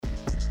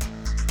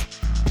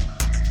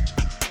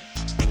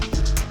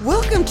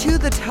Welcome to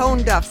the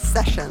Tone Duff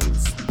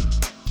Sessions,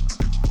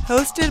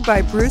 hosted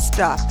by Bruce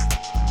Duff,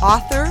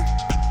 author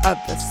of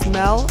The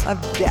Smell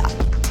of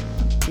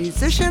Death,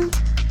 musician,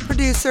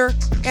 producer,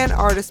 and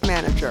artist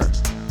manager.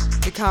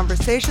 The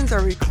conversations are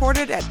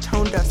recorded at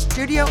Tone Duff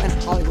Studio in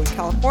Hollywood,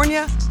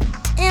 California,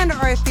 and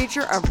are a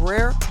feature of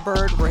Rare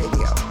Bird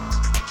Radio.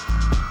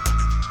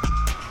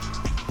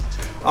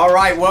 All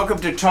right, welcome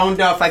to Tone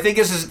Duff. I think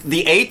this is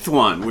the 8th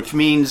one, which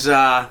means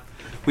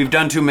we've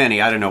done too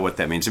many. I don't know what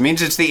that means. It means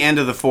it's the end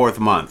of the 4th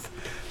month.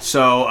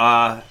 So,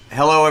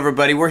 hello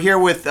everybody. We're here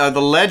with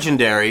the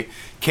legendary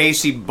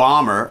Casey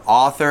Boehmer,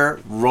 author,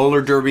 roller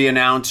derby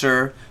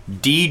announcer,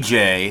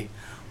 DJ,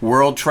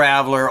 world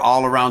traveler,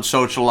 all-around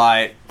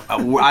socialite. I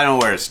don't know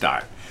where to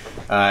start.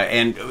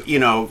 And, you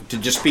know, to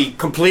just be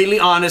completely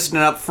honest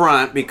and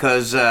upfront,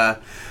 because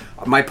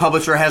my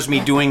publisher has me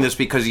doing this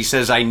because he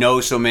says I know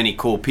so many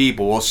cool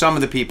people. Well, some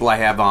of the people I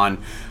have on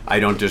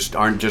aren't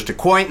just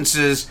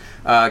acquaintances.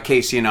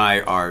 Casey and I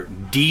are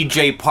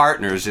DJ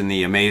partners in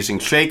the amazing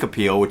Shake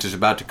Appeal, which is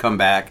about to come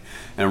back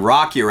and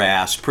rock your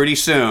ass pretty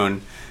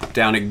soon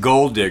down at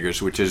Gold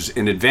Diggers, which is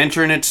an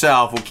adventure in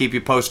itself. We'll keep you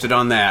posted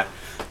on that.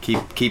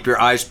 Keep your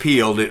eyes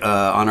peeled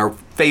on our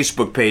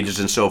Facebook pages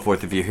and so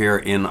forth if you're here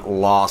in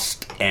Los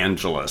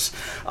Angeles.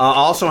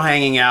 Also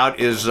hanging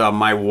out is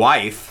my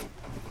wife,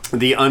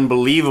 the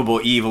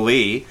unbelievable Evil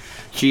E.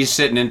 She's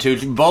sitting in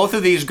too. Both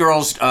of these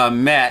girls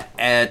met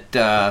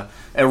at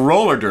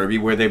roller derby,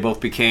 where they both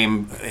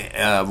became,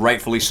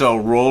 rightfully so,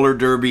 roller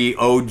derby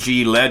OG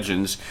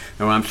legends.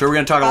 And I'm sure we're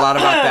going to talk a lot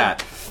about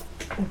that.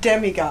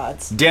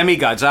 Demigods.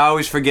 Demigods. I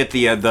always forget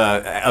the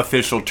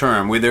official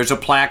term. There's a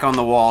plaque on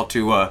the wall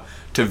to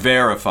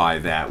verify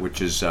that,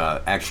 which is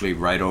actually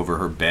right over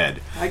her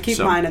bed. I keep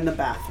mine in the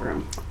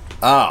bathroom.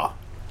 Oh.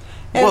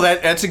 Well,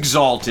 that's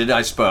exalted,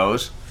 I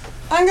suppose.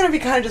 I'm going to be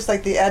kind of just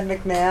like the Ed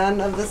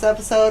McMahon of this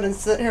episode and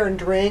sit here and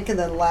drink and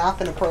then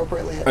laugh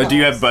inappropriately at do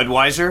you have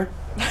Budweiser?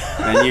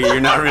 And you're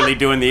not really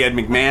doing the Ed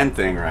McMahon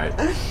thing right.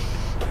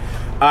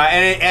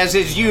 And as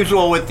is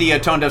usual with the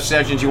Tone Duff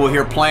Sessions, you will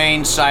hear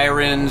planes,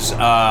 sirens,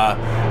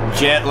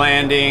 jet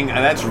landing.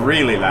 That's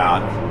really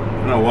loud. I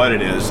don't know what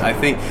it is. I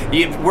think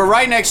we're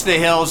right next to the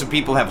hills and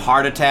people have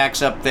heart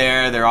attacks up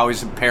there. There are always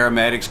some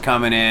paramedics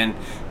coming in,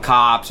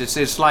 cops.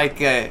 It's like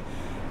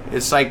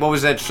what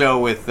was that show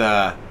with...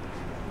 on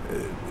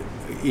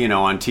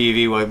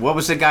TV. What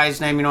was the guy's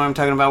name? You know what I'm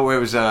talking about? Where it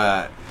was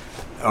a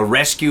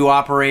rescue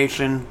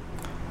operation?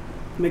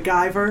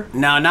 MacGyver?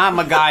 No, not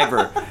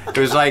MacGyver. It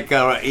was like,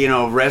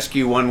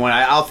 Rescue 1-1.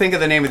 I'll think of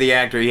the name of the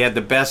actor. He had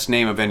the best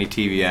name of any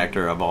TV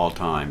actor of all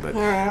time. But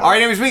all right,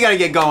 anyways, we got to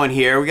get going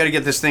here. We got to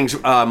get this thing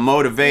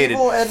motivated.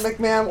 Evil Ed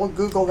McMahon will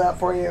Google that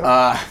for you.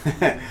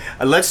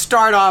 Let's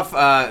start off,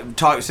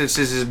 since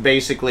this is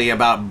basically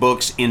about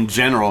books in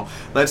general.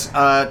 Let's...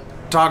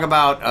 talk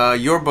about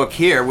your book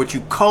here, which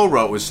you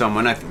co-wrote with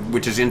someone,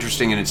 which is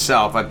interesting in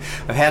itself. I've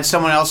had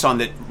someone else on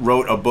that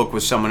wrote a book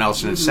with someone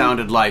else, and it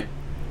sounded like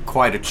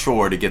quite a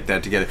chore to get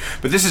that together.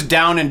 But this is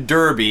Down in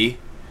Derby,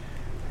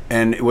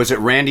 and was it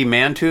Randy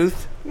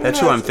Mantooth? That's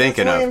who I'm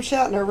thinking of. William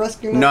Shatner,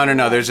 Rescue.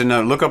 No. There's a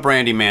note. Look up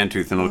Randy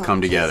Mantooth, and it'll come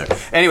together.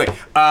 Anyway,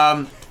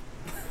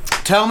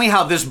 tell me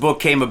how this book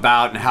came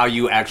about and how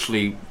you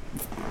actually,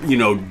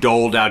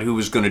 doled out who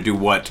was going to do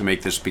what to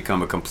make this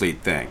become a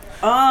complete thing.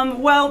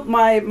 Well,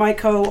 my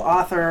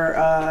co-author,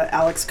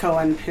 Alex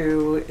Cohen,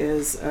 who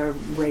is a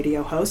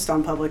radio host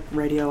on public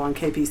radio on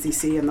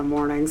KPCC in the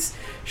mornings,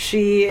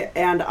 she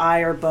and I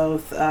are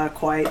both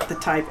quite the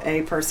type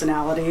A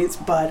personalities,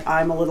 but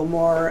I'm a little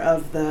more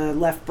of the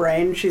left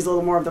brain. She's a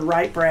little more of the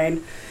right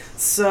brain.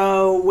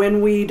 So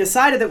when we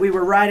decided that we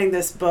were writing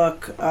this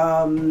book,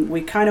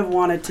 we kind of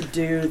wanted to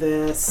do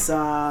this...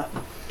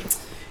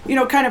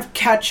 kind of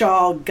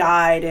catch-all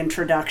guide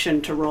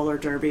introduction to roller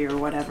derby or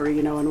whatever,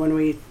 and when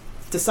we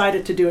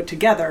decided to do it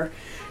together,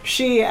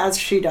 she, as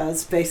she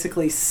does,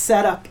 basically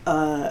set up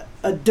a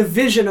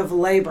division of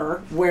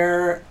labor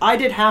where I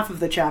did half of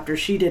the chapters,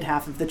 she did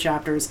half of the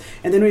chapters,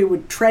 and then we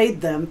would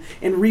trade them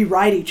and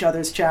rewrite each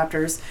other's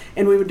chapters,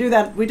 and we would do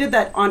that. We did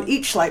that on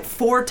each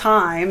 4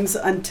 times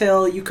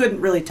until you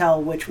couldn't really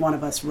tell which one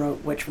of us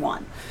wrote which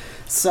one.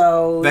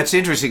 So that's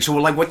interesting. So,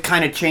 what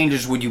kind of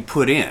changes would you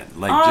put in?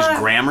 Just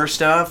grammar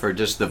stuff, or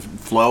just the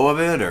flow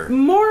of it, or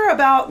more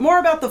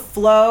about the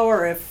flow,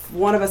 or if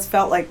one of us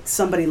felt like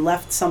somebody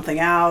left something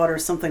out, or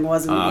something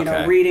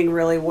wasn't, reading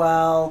really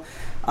well.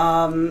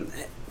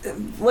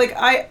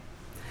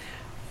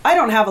 I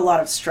don't have a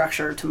lot of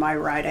structure to my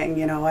writing.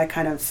 I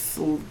kind of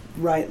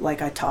write like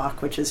I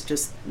talk, which is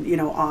just,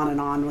 on and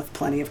on with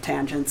plenty of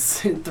tangents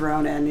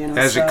thrown in,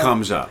 As it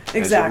comes up.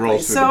 Exactly.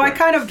 So I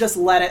kind of just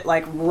let it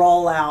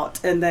roll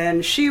out. And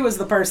then she was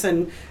the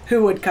person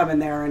who would come in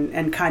there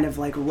and kind of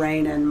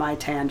rein in my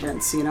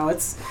tangents.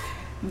 It's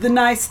the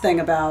nice thing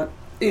about,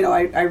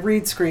 I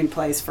read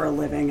screenplays for a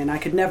living, and I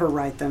could never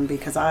write them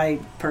because I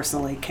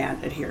personally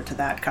can't adhere to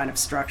that kind of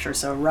structure.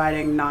 So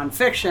writing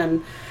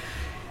nonfiction,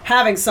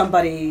 having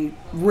somebody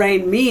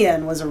rein me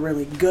in was a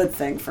really good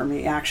thing for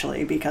me,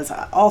 actually, because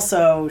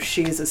also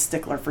she's a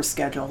stickler for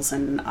schedules,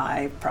 and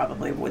I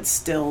probably would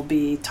still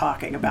be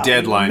talking about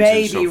deadlines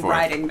maybe and so forth.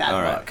 writing that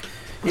All right. book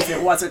if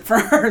it wasn't for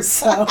her.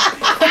 So,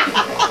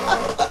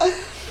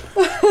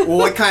 Well,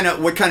 what kind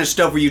of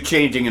stuff were you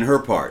changing in her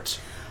parts?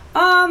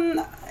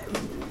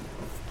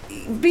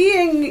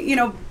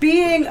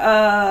 being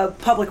a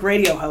public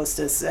radio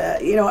hostess,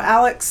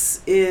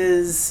 Alex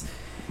is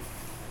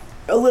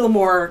a little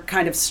more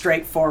kind of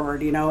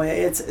straightforward.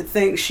 It's a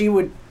thing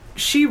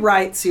she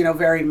writes,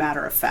 very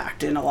matter of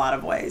fact in a lot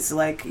of ways,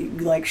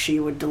 like she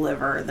would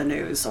deliver the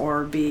news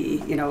or be,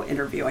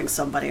 interviewing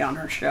somebody on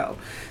her show.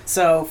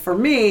 So for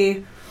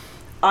me,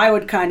 I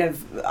was kind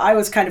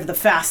of the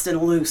fast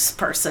and loose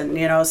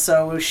person,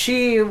 so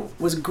she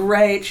was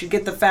great. She'd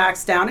get the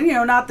facts down,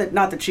 and not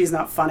that she's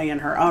not funny in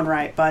her own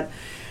right, but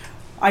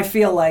I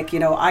feel like,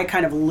 I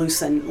kind of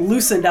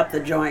loosened up the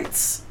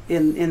joints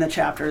in the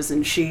chapters,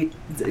 and she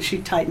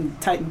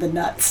tightened the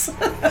nuts.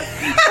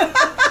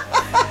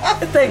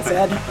 Thanks,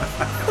 Ed.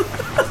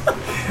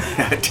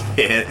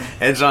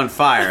 Ed's on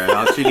fire.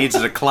 All she needs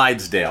is a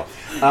Clydesdale.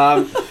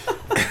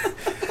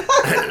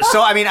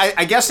 So,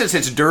 I guess since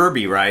it's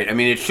Derby, right?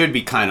 It should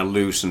be kind of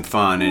loose and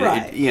fun. And,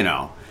 right. you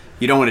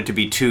don't want it to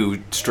be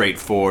too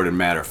straightforward and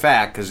matter of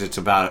fact, because it's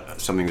about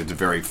something that's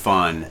very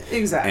fun.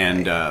 Exactly.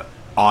 And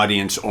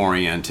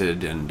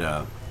audience-oriented.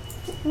 And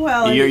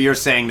well, you're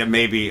saying that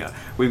maybe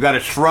we've got a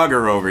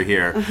shrugger over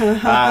here.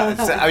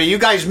 You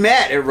guys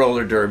met at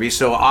roller derby,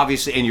 so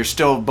obviously, and you're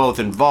still both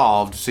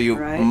involved, so you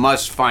right.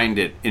 must find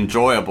it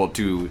enjoyable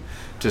to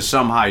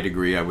some high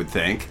degree, I would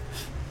think.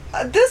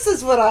 This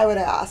is what I would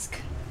ask.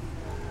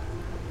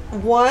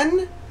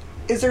 One,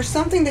 is there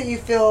something that you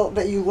feel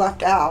that you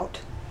left out?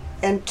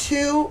 And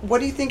two,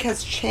 what do you think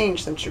has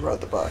changed since you wrote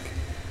the book?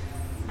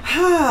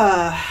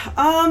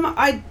 I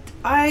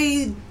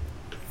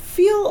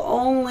feel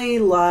only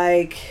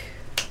like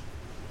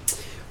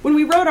when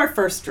we wrote our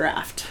first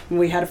draft,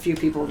 we had a few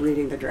people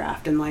reading the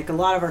draft, and like a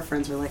lot of our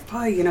friends were like,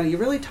 boy, you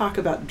really talk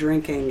about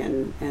drinking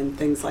and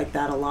things like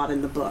that a lot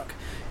in the book,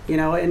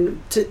 and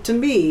to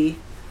me,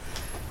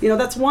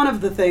 that's one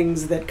of the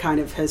things that kind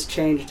of has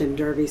changed in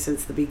Derby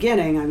since the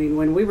beginning.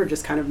 When we were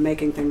just kind of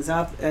making things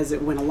up as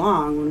it went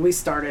along, when we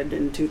started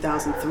in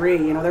 2003,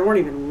 there weren't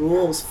even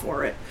rules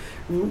for it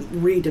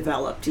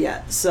redeveloped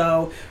yet.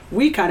 So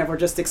we kind of were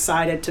just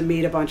excited to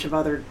meet a bunch of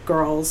other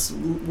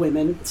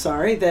women,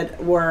 that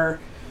were,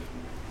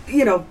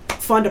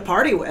 fun to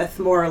party with,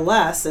 more or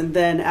less. And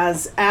then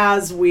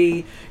as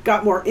we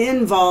got more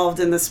involved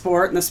in the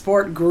sport and the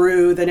sport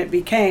grew, then it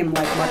became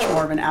like much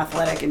more of an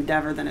athletic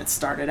endeavor than it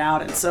started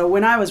out. And so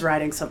when I was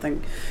writing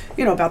something,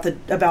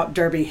 about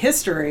Derby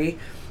history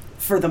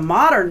for the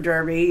modern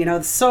Derby,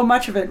 so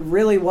much of it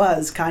really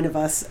was kind of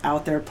us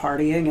out there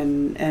partying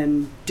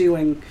and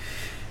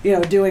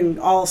doing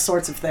all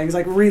sorts of things,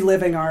 like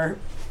reliving our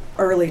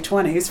early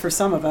 20s for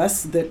some of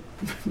us,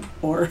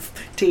 or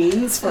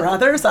teens for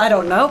others, I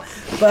don't know.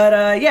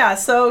 But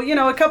so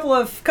a couple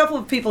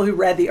of people who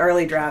read the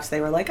early drafts,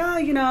 they were like,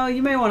 you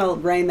may want to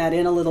rein that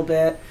in a little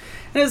bit.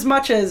 And as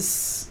much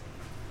as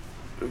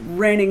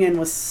reining in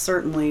was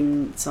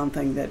certainly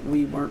something that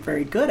we weren't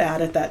very good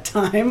at that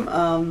time,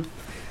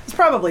 it's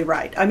probably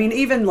right.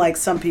 Even like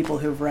some people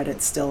who've read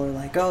it still are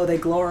like, they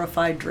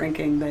glorified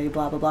drinking, they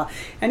blah blah blah.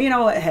 And you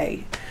know what,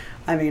 hey,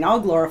 I'll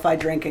glorify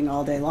drinking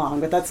all day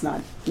long, but that's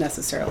not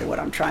necessarily what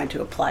I'm trying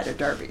to apply to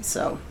Derby.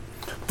 So,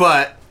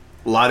 but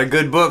a lot of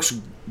good books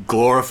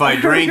glorify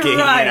drinking.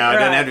 Right, It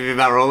doesn't have to be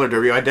about roller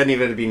derby. It doesn't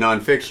even have to be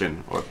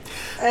nonfiction.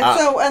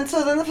 And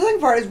so then the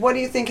second part is, what do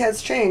you think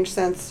has changed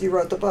since you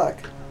wrote the book?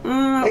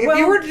 If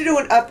you were to do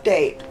an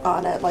update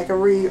on it, like a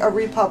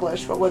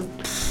republish, what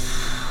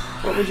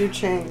would you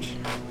change?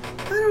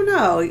 I don't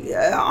know.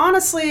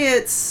 Honestly,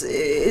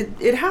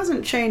 it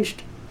hasn't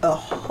changed a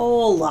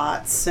whole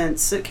lot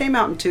since it came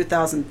out in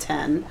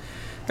 2010.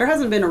 There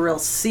hasn't been a real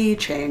sea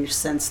change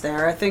since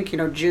there. I think,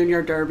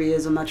 junior derby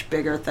is a much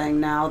bigger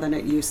thing now than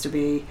it used to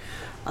be.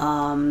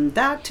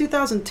 That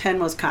 2010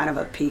 was kind of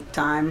a peak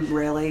time,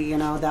 really.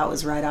 That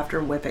was right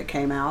after Whippet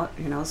came out.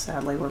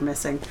 Sadly, we're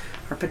missing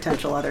our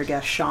potential other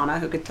guest, Shauna,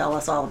 who could tell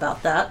us all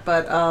about that.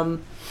 But,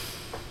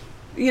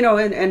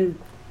 and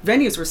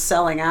venues were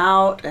selling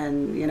out,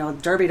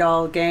 and Derby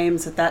Doll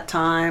games at that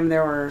time,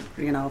 there were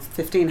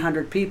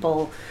 1,500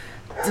 people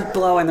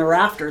blowing the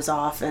rafters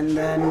off, and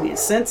then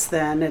since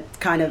then it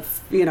kind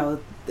of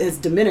has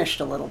diminished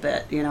a little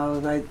bit.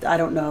 I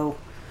don't know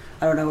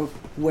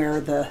where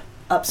the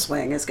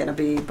upswing is going to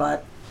be,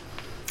 but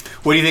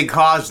what do you think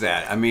caused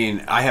that?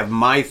 I have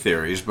my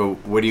theories,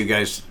 but what do you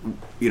guys,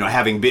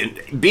 having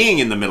being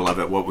in the middle of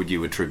it, what would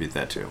you attribute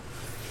that to?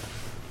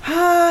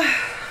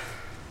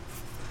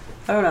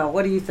 I don't know.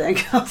 What do you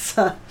think,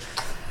 Elsa?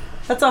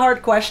 That's a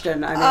hard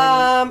question.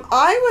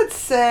 I would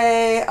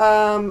say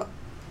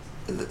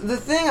the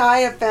thing I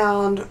have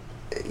found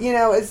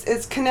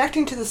it's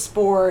connecting to the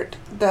sport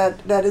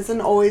that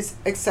isn't always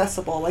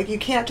accessible. Like, you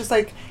can't just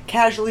like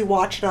casually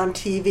watch it on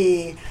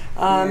TV.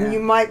 You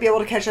might be able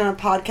to catch it on a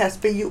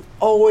podcast, but you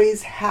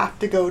always have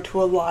to go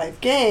to a live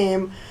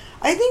game.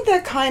 I think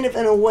that kind of,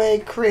 in a way,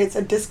 creates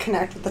a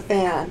disconnect with the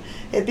fan.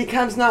 It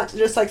becomes not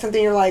just like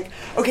something you're like,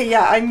 okay,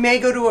 yeah, I may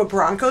go to a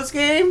Broncos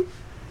game,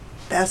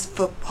 best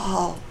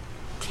football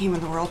team in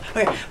the world.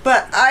 Okay,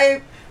 but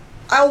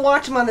I'll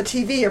watch them on the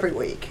TV every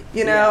week,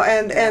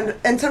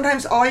 and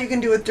sometimes all you can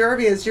do with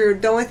Derby is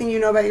the only thing you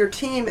know about your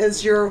team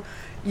is you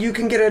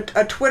can get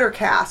a Twitter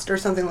cast or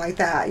something like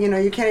that. You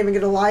can't even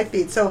get a live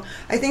feed. So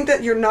I think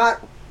that you're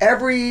not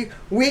every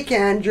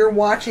weekend you're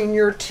watching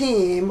your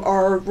team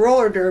or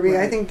roller derby.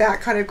 Right. I think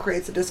that kind of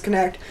creates a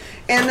disconnect.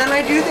 And then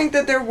I do think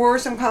that there were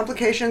some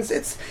complications.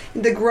 It's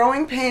the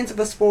growing pains of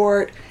a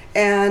sport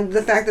and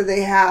the fact that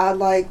they had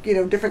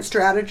different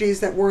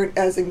strategies that weren't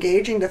as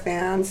engaging to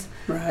fans.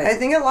 Right. I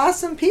think it lost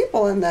some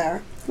people in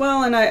there.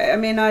 Well, and I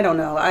mean, I don't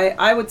know.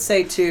 I would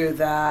say too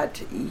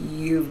that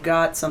you've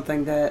got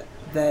something that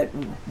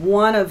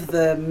one of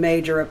the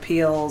major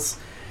appeals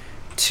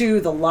to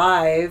the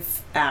live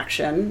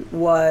action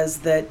was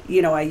that,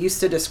 I used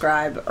to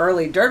describe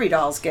early Derby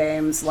Dolls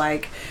games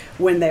like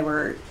when they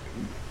were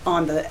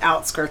on the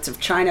outskirts of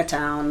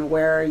Chinatown,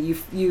 where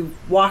you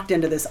walked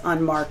into this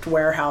unmarked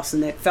warehouse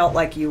and it felt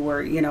like you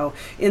were,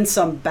 in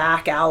some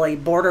back alley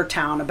border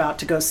town about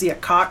to go see a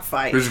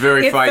cockfight. It was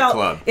very Fight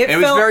Club. It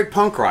was very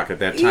punk rock at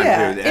that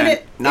time, too.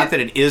 And not that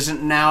it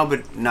isn't now,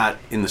 but not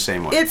in the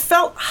same way. It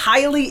felt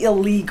highly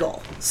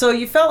illegal. So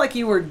you felt like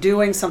you were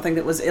doing something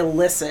that was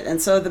illicit.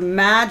 And so the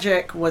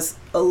magic was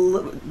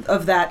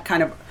of that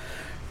kind of,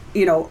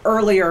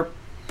 earlier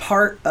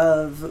part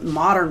of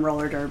modern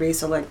roller derby,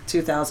 so like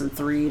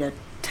 2003 to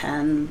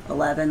 10,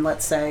 11,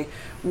 let's say,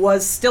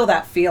 was still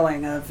that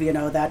feeling of,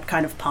 that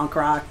kind of punk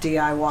rock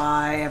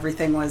DIY.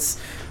 Everything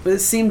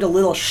seemed a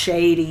little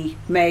shady,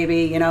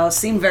 maybe,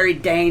 seemed very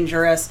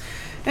dangerous.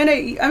 And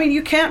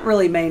you can't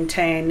really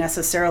maintain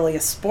necessarily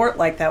a sport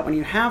like that when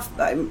you have,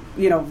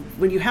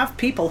 when you have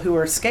people who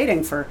are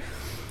skating for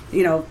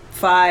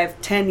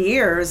 5-10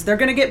 years. They're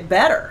going to get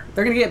better.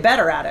 They're going to get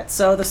better at it.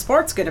 So the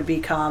sport's going to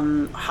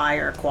become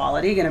higher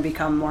quality, going to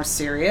become more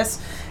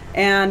serious.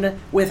 And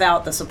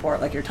without the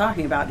support like you're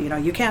talking about,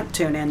 you can't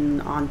tune in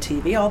on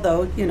TV,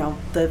 although,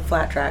 the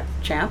flat track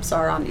champs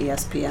are on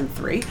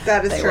ESPN3.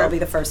 That is true. They will be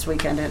the first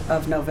weekend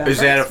of November. Is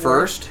that a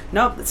first?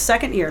 No, it's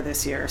second year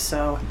this year,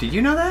 so. Did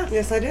you know that?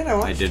 Yes, I did.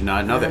 I did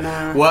not know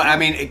that. Well, I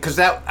mean, because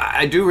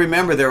I do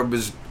remember there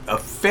was a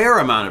fair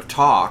amount of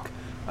talk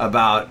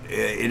about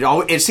it.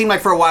 It seemed like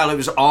for a while it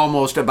was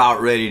almost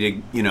about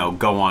ready to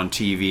go on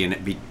TV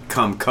and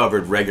become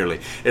covered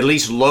regularly, at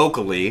least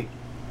locally,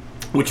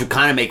 which would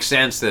kind of make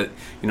sense that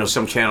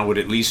some channel would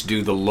at least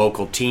do the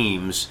local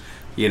teams,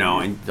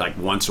 and like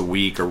once a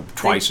week or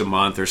twice a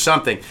month or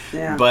something.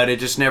 Yeah. But it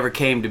just never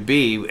came to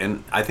be,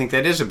 and I think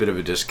that is a bit of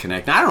a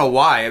disconnect. And I don't know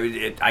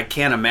why. I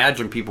can't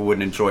imagine people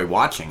wouldn't enjoy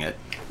watching it.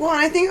 Well,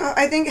 I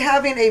think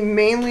having a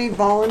mainly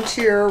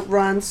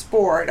volunteer-run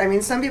sport. I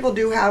mean, some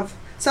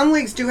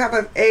leagues do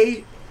have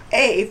a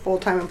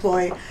full-time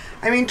employee.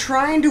 I mean,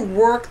 trying to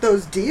work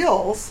those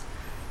deals,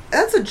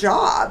 that's a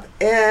job.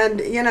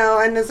 And,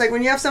 and it's like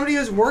when you have somebody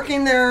who's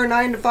working their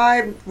 9 to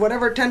 5,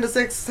 whatever, 10 to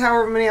 6,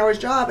 however many hours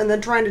job, and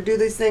then trying to do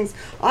these things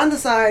on the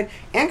side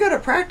and go to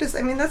practice,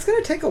 I mean, that's going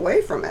to take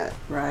away from it.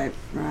 Right.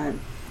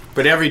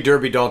 But every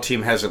Derby Doll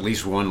team has at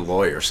least one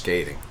lawyer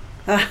skating.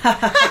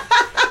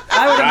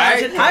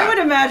 I would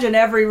imagine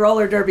every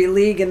roller derby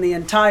league in the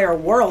entire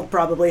world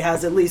probably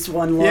has at least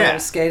one lawyer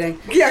skating.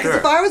 Yeah, because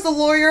if I was a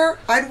lawyer,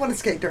 I'd want to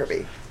skate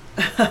derby.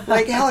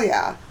 Like, hell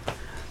yeah.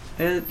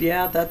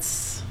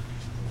 That's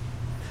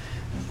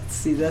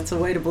a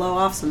way to blow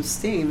off some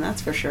steam,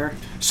 that's for sure.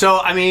 So,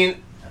 I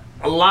mean,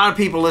 a lot of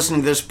people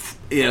listening to this,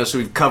 so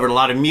we've covered a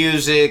lot of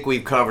music,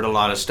 we've covered a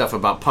lot of stuff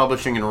about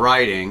publishing and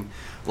writing.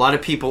 A lot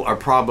of people are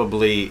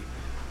probably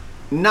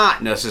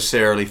not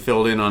necessarily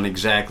filled in on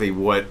exactly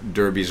what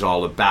Derby's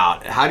all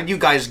about. How did you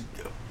guys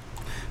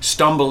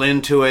stumble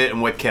into it,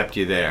 and what kept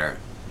you there?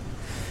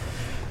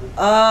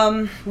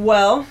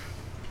 Well,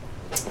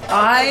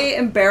 I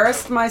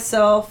embarrassed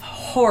myself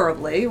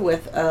horribly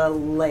with a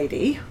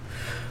lady.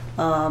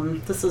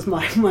 This is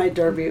my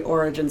Derby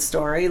origin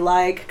story.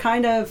 Like,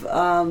 kind of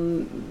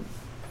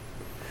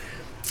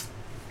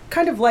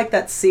like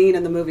that scene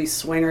in the movie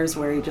Swingers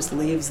where he just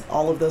leaves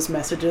all of those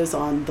messages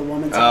on the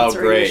woman's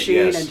answering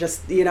machine, and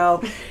just,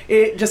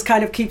 it just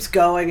kind of keeps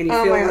going, and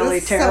you feel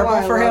really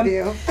terrible for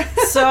him.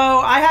 So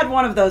I had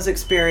one of those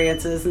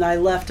experiences, and I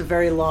left a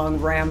very long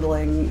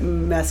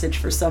rambling message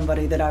for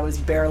somebody that I was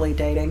barely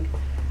dating.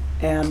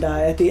 And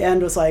at the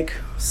end was like,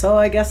 so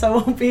I guess I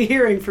won't be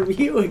hearing from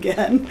you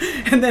again.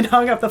 And then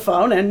hung up the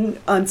phone,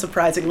 and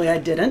unsurprisingly I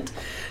didn't.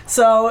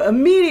 So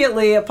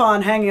immediately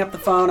upon hanging up the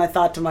phone, I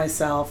thought to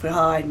myself,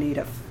 I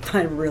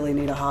really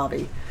need a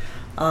hobby.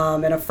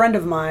 And a friend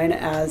of mine,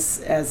 as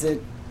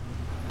it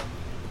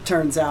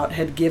turns out,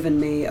 had given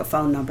me a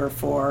phone number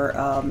for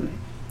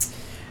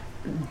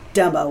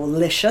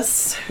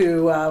Demolicious,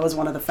 who was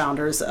one of the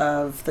founders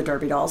of the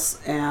Derby Dolls,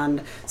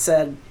 and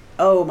said,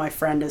 "Oh, my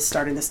friend is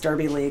starting this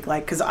Derby League."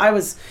 Like, because I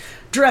was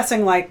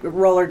dressing like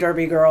roller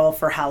derby girl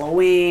for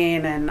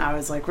Halloween, and I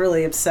was like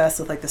really obsessed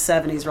with like the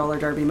 70s roller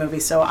derby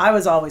movie, so I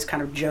was always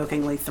kind of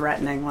jokingly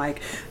threatening,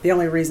 like, the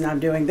only reason I'm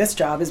doing this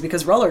job is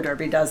because roller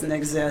derby doesn't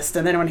exist.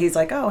 And then when he's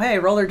like, "Oh, hey,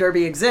 roller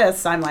derby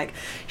exists," I'm like,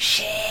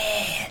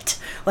 shit,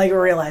 like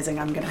realizing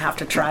I'm gonna have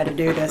to try to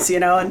do this,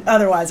 and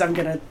otherwise I'm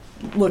gonna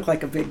look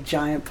like a big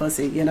giant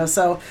pussy,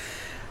 so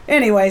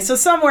anyway, so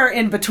somewhere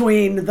in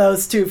between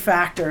those two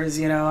factors,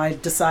 I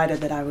decided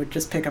that I would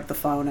just pick up the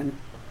phone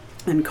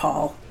and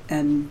call.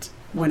 And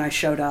when I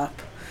showed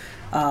up,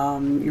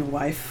 your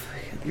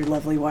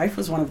lovely wife,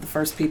 was one of the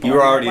first people. You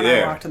were already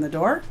there. I walked in the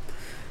door.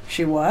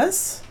 She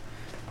was.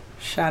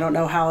 I don't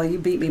know how you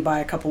beat me by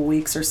a couple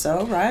weeks or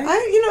so, right?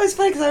 It's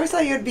funny because I always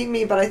thought you would beat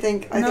me, but I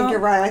think you're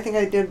right. I think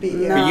I did beat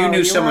you. But you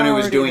knew someone who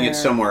was doing it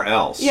somewhere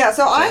else. Yeah,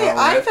 so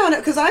I found it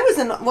because I was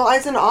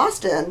in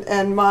Austin,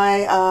 and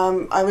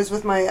I was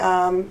with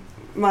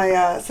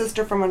my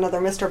sister from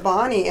another Mr.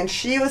 Bonnie, and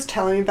she was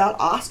telling me about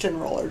Austin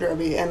roller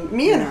derby, and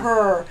me and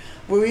her.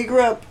 We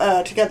grew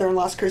up together in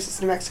Las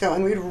Cruces, New Mexico,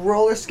 and we'd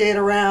roller skate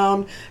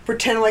around,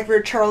 pretend like we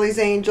were Charlie's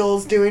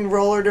Angels doing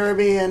roller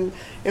derby, and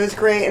it was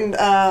great. And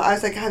I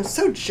was like, I'm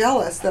so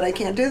jealous that I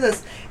can't do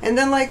this. And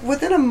then, like,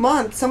 within a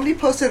month, somebody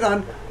posted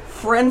on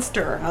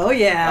Friendster. Oh,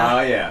 yeah.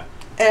 Oh, yeah.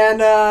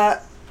 And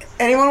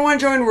anyone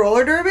want to join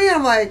roller derby? And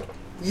I'm like,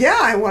 yeah,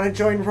 I want to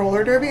join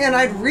roller derby. And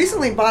I'd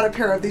recently bought a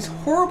pair of these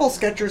horrible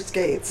Skechers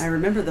skates. I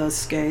remember those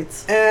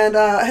skates. And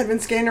I had been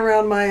skating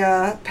around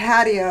my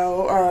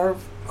patio or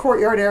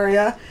courtyard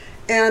area,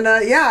 and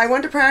I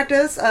went to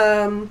practice.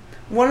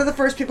 One of the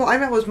first people I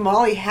met was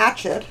Molly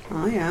Hatchet.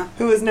 Oh yeah,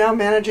 who is now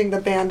managing the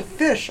band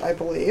Fish, I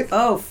believe.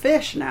 Oh,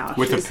 Fish now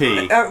with a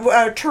P.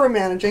 Tour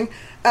managing.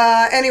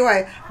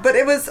 Anyway, but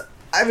I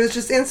was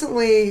just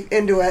instantly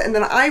into it, and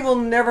then I will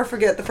never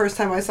forget the first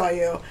time I saw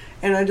you,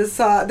 and I just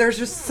saw there's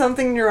just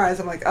something in your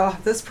eyes. I'm like, oh,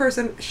 this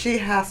person, she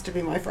has to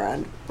be my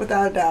friend,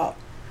 without a doubt.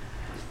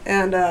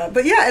 And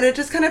but yeah, and it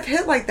just kind of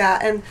hit like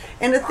that, and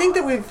to think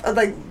that we've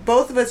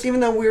both of us,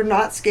 even though we're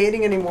not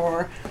skating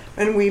anymore,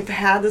 and we've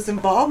had this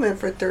involvement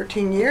for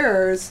 13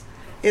 years,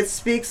 it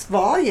speaks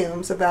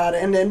volumes about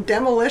it. And then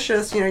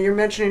Demolicious, you're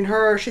mentioning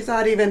her. She's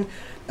not even.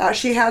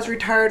 She has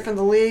retired from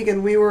the league,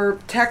 and we were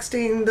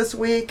texting this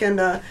week,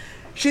 and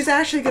she's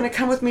actually going to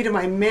come with me to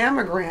my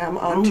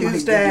mammogram on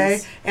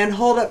Tuesday and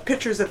hold up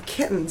pictures of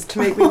kittens to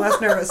make me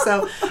less nervous.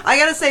 So I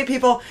got to say,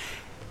 people.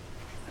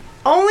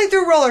 Only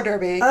through roller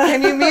derby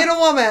can you meet a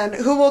woman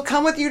who will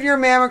come with you to your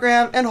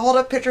mammogram and hold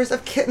up pictures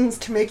of kittens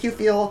to make you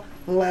feel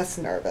less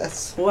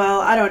nervous.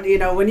 Well, I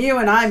don't, when you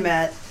and I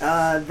met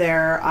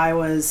there, I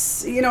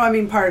was,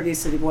 part of you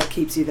said what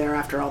keeps you there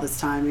after all this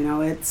time,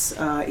 it's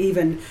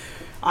even,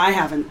 I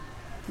haven't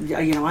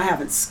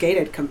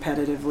skated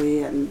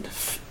competitively and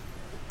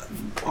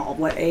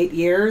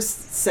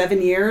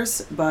 7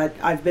 years, but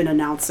I've been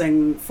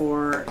announcing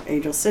for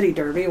Angel City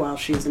Derby while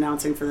she's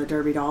announcing for the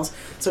Derby Dolls.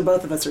 So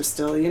both of us are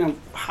still,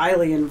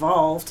 highly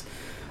involved.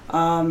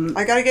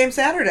 I got a game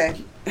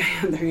Saturday.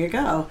 There you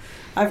go.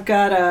 I've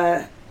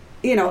got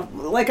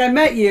I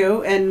met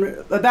you, and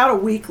about a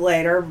week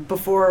later,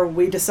 before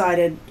we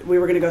decided we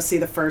were going to go see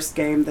the first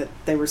game that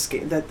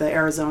that the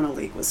Arizona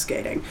League was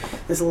skating,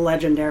 this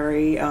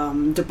legendary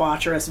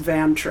debaucherous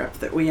van trip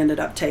that we ended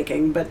up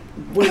taking. But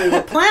when we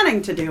were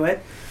planning to do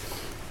it,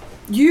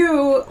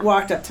 you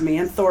walked up to me,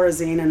 and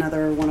Thorazine,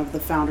 another one of the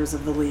founders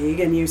of the league,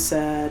 and you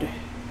said,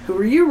 "Who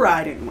are you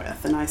riding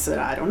with?" And I said,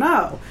 "I don't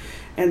know."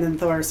 And then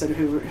Thor said,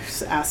 "Who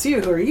asked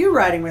you? Who are you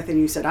riding with?" And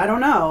you said, "I don't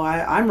know.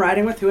 I'm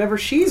riding with whoever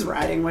she's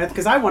riding with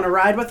because I want to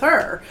ride with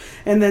her."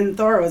 And then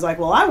Thor was like,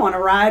 "Well, I want to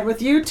ride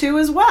with you too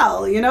as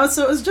well."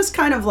 So it was just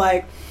kind of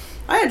like,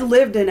 I had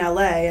lived in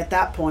LA at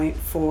that point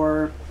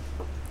for,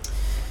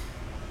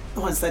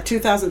 what's that,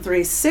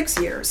 2003, 6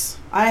 years.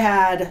 I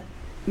had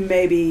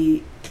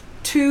maybe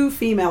 2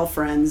 female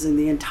friends in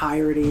the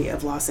entirety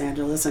of Los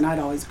Angeles, and I'd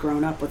always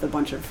grown up with a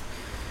bunch of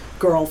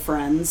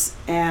girlfriends.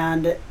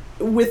 And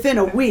within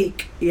a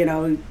week,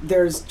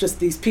 there's just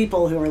these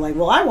people who are like,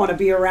 well, I want to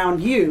be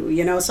around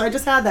you, so I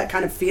just had that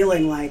kind of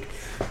feeling like,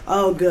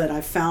 oh, good,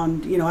 I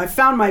found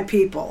my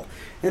people.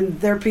 And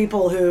they're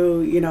people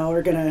who,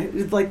 are gonna,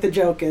 like the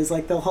joke is,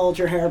 like, they'll hold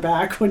your hair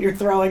back when you're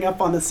throwing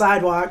up on the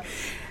sidewalk,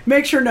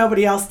 make sure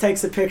nobody else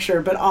takes a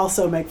picture, but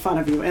also make fun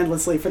of you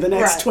endlessly for the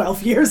next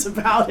 12 years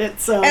about it.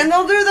 So, and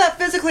they'll do that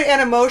physically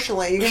and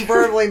emotionally. You can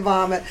verbally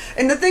vomit.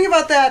 And the thing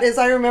about that is,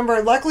 I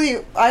remember, luckily,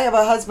 I have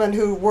a husband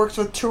who works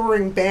with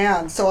touring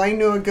bands, so I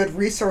knew a good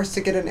resource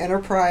to get an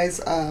Enterprise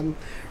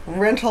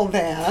rental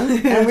van,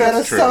 and we had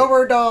a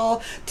sober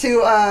doll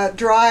to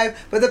drive.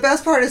 But the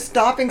best part is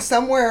stopping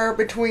somewhere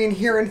between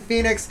here and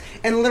Phoenix,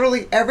 and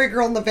literally every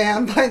girl in the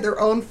van buying their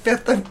own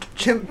 5th of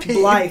Jim Beam.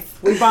 Blythe.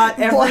 We bought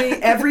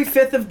every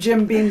 5th of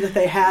Jim Beam that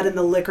they had in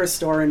the liquor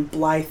store in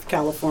Blythe,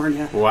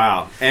 California.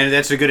 Wow. And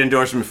that's a good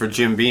endorsement for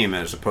Jim Beam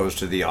as opposed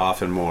to the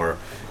often more,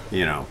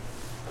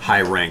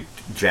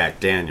 high-ranked Jack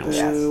Daniels.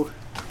 Yes.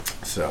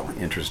 So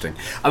interesting.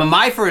 I mean,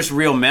 my first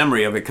real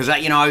memory of it, because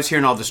I was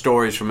hearing all the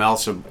stories from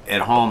Elsa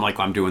at home, like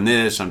I'm doing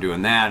this, I'm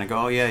doing that, and I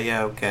go, oh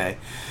yeah, okay.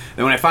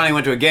 And when I finally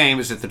went to a game, it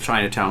was at the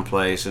Chinatown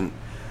place, and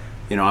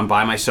I'm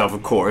by myself,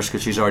 of course,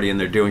 because she's already in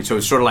there doing. So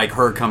it's sort of like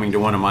her coming to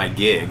one of my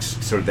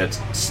gigs. Sort of that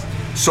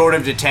sort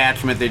of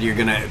detachment that you're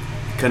gonna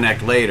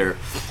connect later.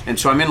 And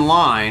so I'm in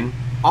line,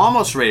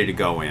 almost ready to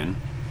go in.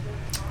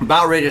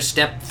 About ready to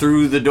step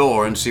through the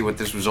door and see what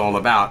this was all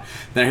about.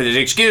 Then I hear this,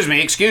 excuse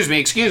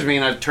me,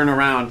 and I turn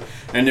around,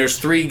 and there's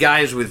 3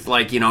 guys with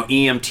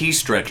EMT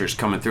stretchers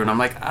coming through, and I'm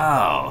like,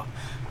 oh,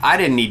 I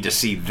didn't need to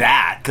see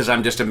that, because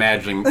I'm just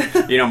imagining,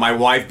 my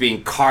wife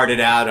being carted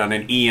out on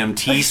an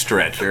EMT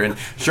stretcher, and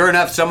sure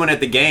enough, someone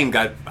at the game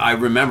got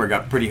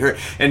pretty hurt.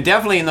 And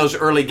definitely in those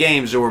early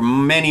games, there were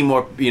many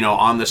more,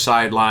 on the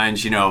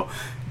sidelines,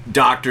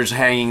 doctors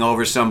hanging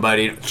over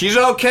somebody, she's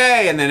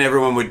okay, and then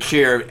everyone would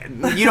cheer.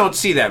 You don't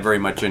see that very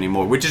much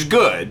anymore, which is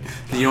good.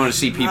 You don't want to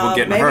see people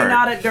getting hurt. Maybe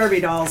not at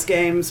Derby Dolls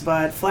games,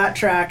 but Flat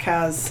Track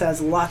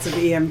has lots of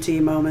EMT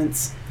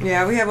moments.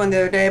 Yeah, we had one the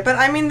other day. But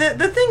I mean, the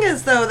thing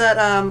is though that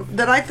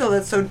I feel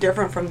that's so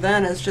different from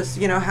then is just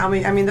how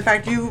many. I mean, the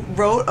fact you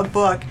wrote a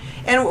book,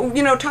 and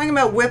talking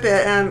about Whip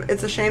It, and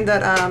it's a shame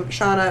that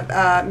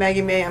Shauna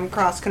Maggie Mayhem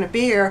Cross couldn't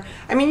be here.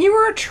 I mean, you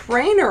were a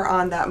trainer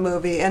on that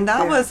movie, and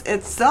that was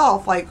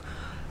itself like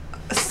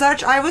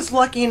such. I was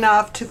lucky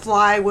enough to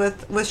fly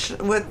with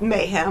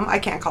Mayhem. I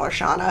can't call her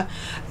Shauna.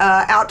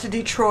 Out to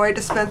Detroit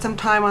to spend some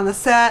time on the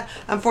set.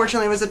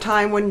 Unfortunately, it was a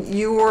time when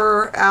you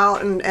were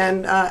out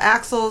and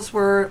Axel's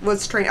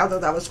was training. Although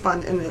that was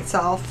fun in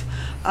itself,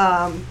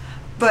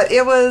 but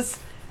it was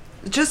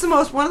just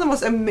one of the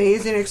most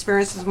amazing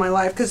experiences of my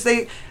life, because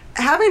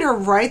having her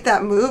write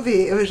that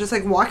movie, it was just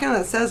like walking on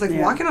that set, is like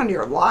walking on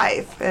your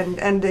life,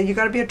 and you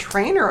got to be a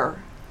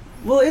trainer.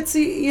 Well, it's,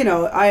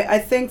 I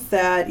think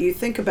that you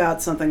think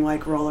about something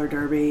like roller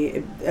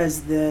derby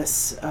as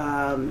this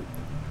kind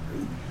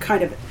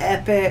of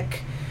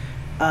epic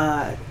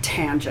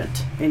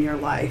tangent in your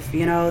life.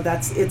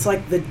 It's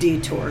like the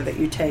detour that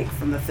you take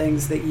from the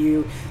things that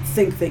you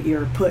think that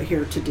you're put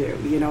here to do,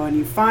 and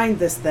you find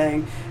this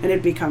thing, and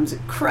it becomes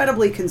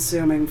incredibly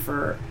consuming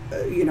for,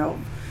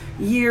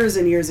 years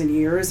and years and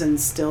years, and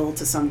still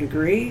to some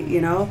degree,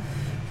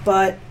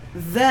 but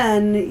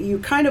then you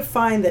kind of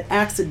find that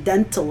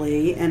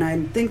accidentally, and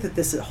I think that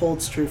this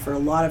holds true for a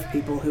lot of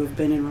people who have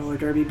been in roller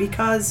derby,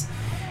 because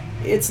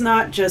it's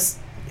not just,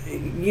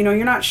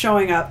 you're not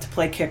showing up to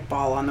play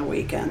kickball on the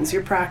weekends.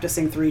 You're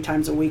practicing 3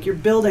 times a week. You're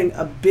building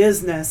a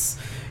business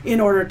in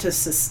order to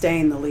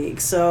sustain the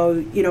league.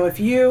 So, if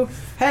you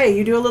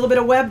do a little bit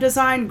of web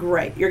design,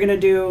 great. You're gonna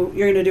do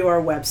our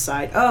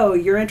website. Oh,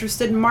 you're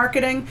interested in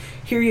marketing?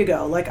 Here you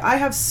go. Like, I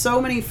have so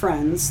many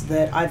friends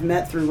that I've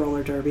met through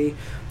roller derby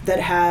that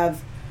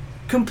have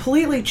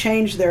completely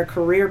changed their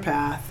career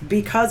path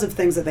because of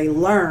things that they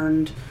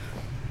learned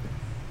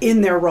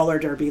in their roller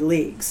derby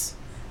leagues.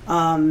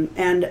 And,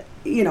 I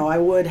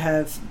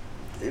was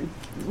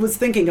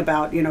thinking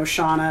about,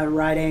 Shauna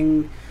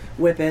writing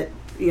Whip It,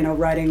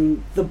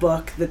 writing the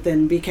book that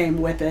then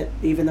became Whip It,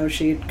 even though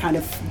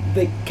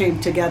they came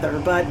together.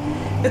 But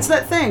it's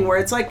that thing where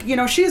it's like,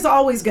 she's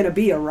always going to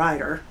be a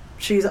writer.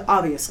 She's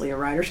obviously a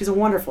writer. She's a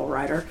wonderful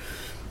writer.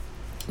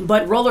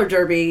 But roller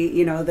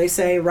derby, they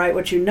say write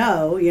what you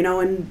know,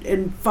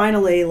 and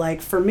finally,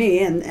 like for me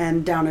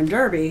and down in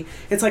Derby,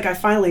 it's like I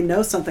finally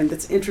know something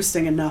that's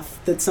interesting enough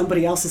that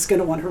somebody else is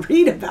going to want to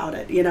read about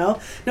it,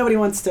 Nobody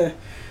wants to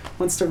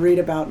read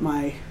about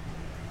my,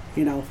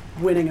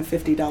 winning a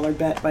 $50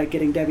 bet by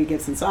getting Debbie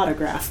Gibson's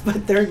autograph,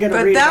 but they're going to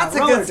read about roller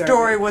derby. But that's a good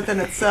story within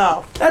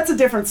itself. That's a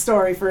different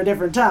story for a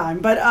different time.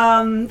 But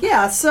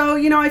so,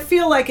 I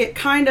feel like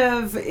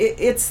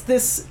it's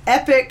this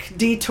epic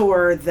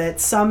detour that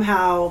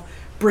somehow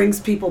brings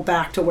people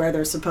back to where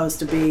they're supposed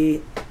to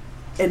be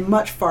and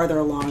much farther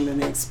along than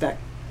they expect.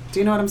 Do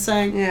you know what I'm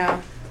saying?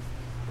 Yeah.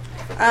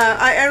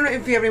 I don't know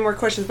if you have any more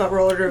questions about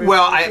roller derby.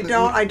 Well,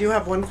 I do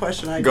have one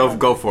question.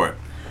 Go for it.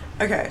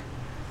 Okay.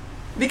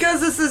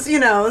 Because this is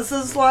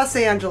Los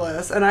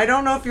Angeles, and I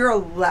don't know if you're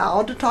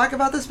allowed to talk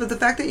about this, but the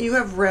fact that you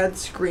have read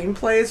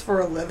screenplays for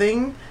a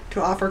living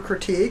to offer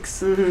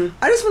critiques, I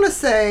just want to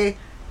say,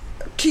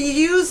 to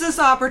use this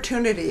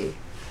opportunity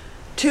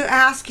to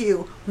ask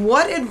you,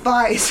 what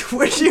advice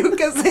would you,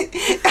 because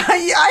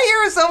I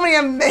hear so many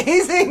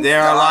amazing There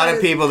are a lot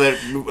of people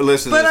that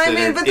listen to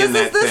this but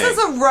this is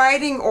a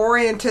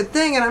writing-oriented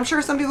thing, and I'm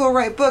sure some people who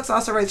write books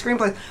also write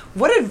screenplays.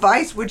 What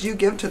advice would you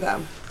give to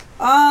them?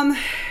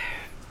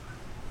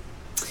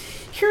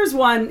 Here's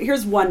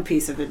one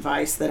piece of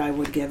advice that I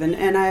would give,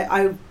 and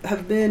I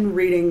have been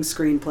reading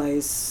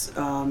screenplays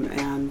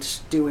and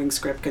doing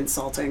script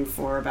consulting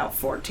for about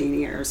 14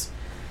 years.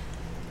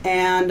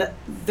 And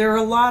there are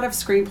a lot of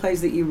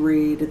screenplays that you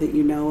read that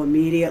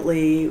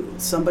immediately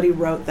somebody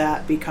wrote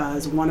that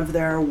because one of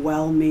their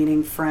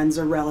well-meaning friends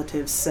or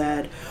relatives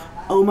said,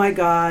 "Oh my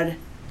God,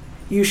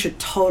 you should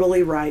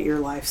totally write your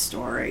life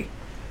story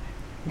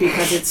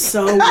because it's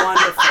so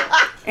wonderful."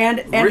 And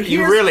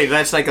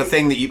that's like a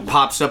thing that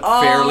pops up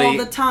fairly all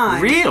the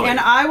time. Really? And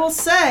I will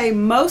say,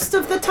 most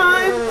of the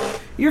time,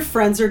 your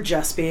friends are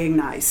just being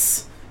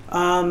nice.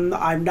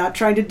 I'm not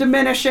trying to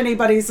diminish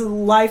anybody's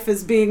life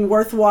as being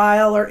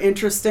worthwhile or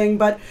interesting,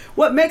 but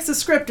what makes a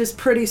script is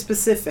pretty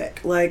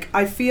specific. Like,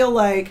 I feel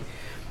like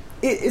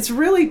it's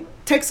really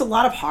takes a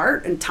lot of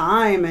heart and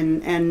time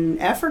and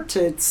effort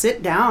to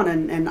sit down,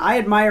 and I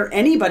admire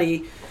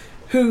anybody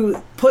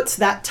who puts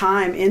that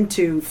time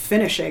into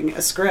finishing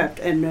a script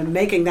and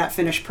making that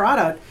finished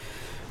product.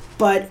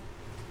 But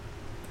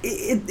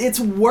it's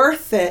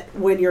worth it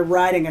when you're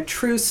writing a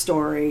true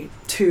story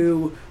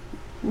to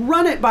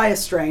run it by a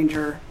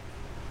stranger,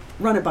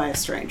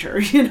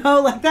 you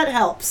know, like that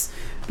helps.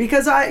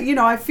 Because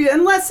I feel,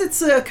 unless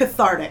it's a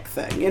cathartic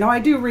thing, you know, I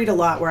do read a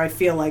lot where I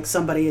feel like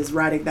somebody is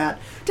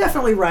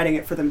definitely writing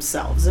it for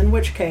themselves, in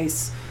which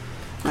case...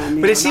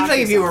 But it seems like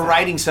if you were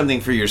writing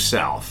something for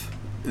yourself,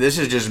 this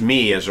is just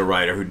me as a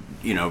writer who,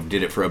 you know,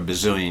 did it for a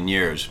bazillion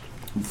years,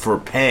 for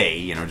pay,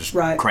 you know, just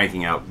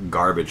cranking out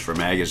garbage for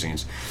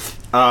magazines.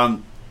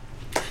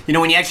 You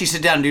know, when you actually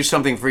sit down and do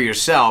something for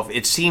yourself,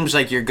 it seems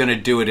like you're going to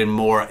do it in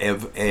more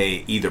of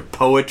a either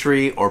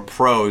poetry or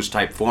prose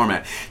type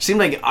format. It seems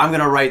like I'm going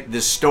to write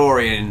this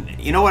story and,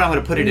 you know what, I'm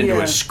going to put it into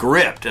a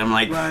script. I'm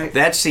like,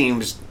 that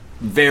seems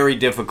very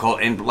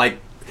difficult and like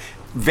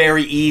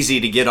very easy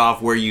to get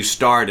off where you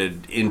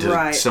started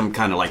into some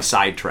kind of like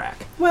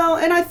sidetrack. Well,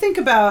 and I think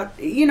about,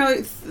 you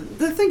know,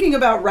 the thinking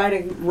about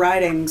writing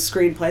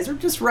screenplays, or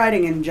just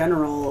writing in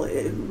general,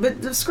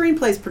 but the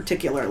screenplays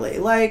particularly,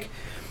 like,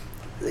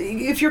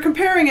 if you're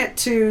comparing it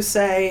to,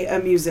 say, a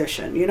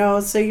musician, you know,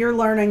 say you're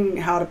learning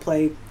how to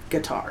play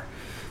guitar,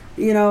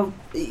 you know,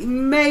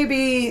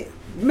 maybe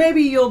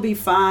you'll be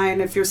fine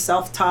if you're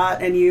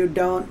self-taught and you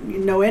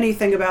don't know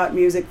anything about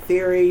music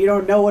theory, you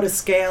don't know what a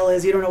scale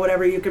is, you don't know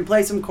whatever, you can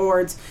play some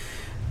chords.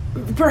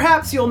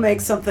 Perhaps you'll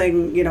make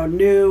something, you know,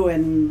 new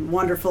and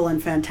wonderful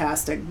and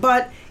fantastic.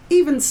 But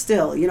even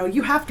still, you know,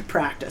 you have to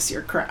practice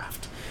your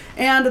craft.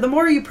 And the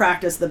more you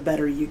practice, the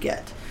better you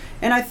get.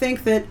 And I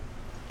think that,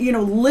 you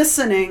know,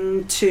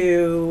 listening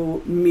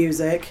to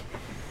music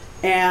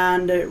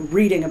and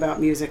reading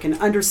about music and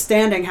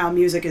understanding how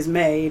music is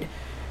made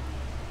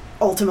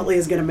ultimately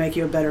is going to make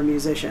you a better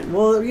musician.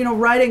 Well, you know,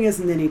 writing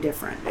isn't any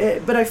different.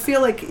 But I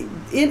feel like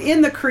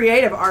in the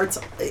creative arts,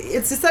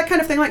 it's that kind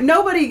of thing. Like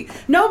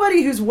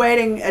nobody who's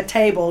waiting at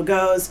table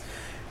goes,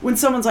 when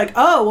someone's like,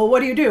 oh, well, what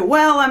do you do?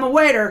 Well, I'm a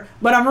waiter,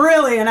 but I'm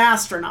really an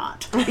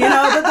astronaut. You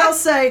know, but they'll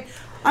say,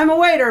 I'm a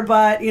waiter,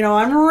 but, you know,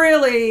 I'm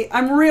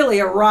really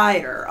a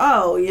writer.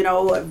 Oh, you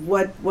know,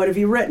 what have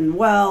you written?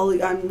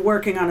 Well, I'm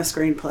working on a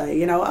screenplay.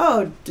 You know,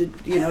 oh, did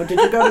you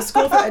go to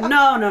school for that?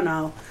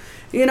 No.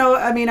 You know,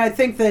 I mean, I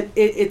think that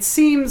it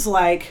seems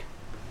like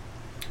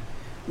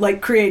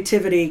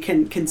creativity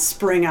can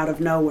spring out of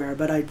nowhere,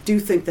 but I do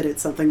think that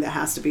it's something that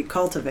has to be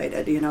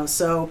cultivated, you know.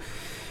 So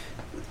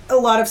a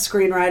lot of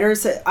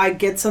screenwriters, I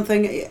get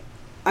something,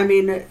 I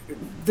mean,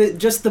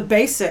 just the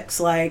basics,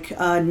 like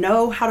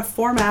know how to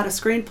format a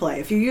screenplay.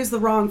 If you use the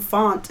wrong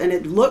font and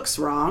it looks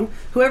wrong,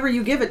 whoever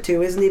you give it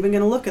to isn't even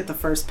going to look at the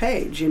first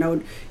page. You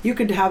know, you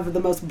could have the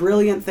most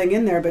brilliant thing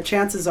in there, but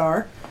chances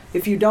are,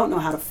 if you don't know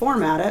how to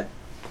format it,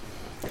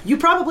 you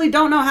probably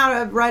don't know how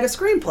to write a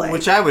screenplay.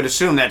 Which I would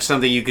assume that's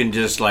something you can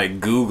just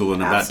like Google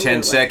in about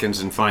 10 seconds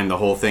and find the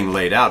whole thing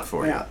laid out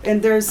for you. Yeah,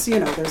 and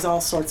there's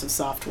all sorts of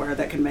software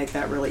that can make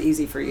that really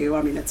easy for you.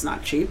 I mean, it's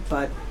not cheap,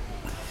 but...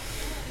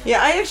 Yeah,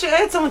 I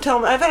had someone tell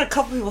me, I've had a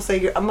couple people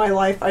say, my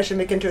life I should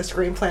make into a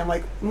screenplay. I'm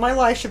like, my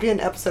life should be an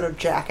episode of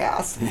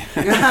Jackass.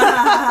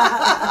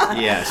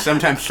 Yeah,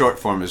 sometimes short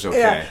form is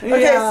okay. Yeah.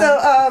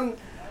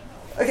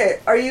 Okay, so,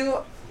 are you...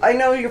 I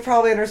know you're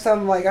probably under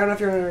some, like, I don't know if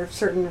you're under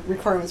certain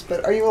requirements,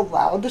 but are you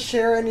allowed to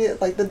share any,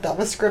 like, the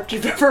dumbest script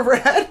you've ever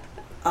read?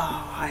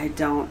 Oh, I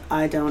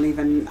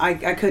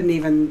couldn't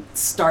even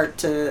start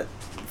to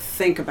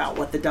think about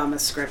what the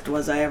dumbest script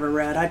was I ever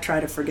read. I try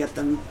to forget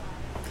them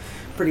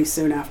pretty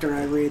soon after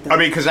I read them. I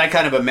mean, because I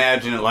kind of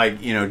imagine it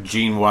like, you know,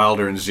 Gene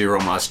Wilder and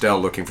Zero Mostel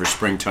looking for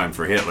Springtime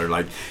for Hitler.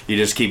 Like, you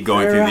just keep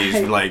going through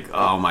these, like,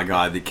 oh my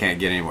God, they can't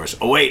get any worse.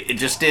 Oh wait, it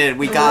just did.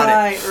 We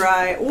got it.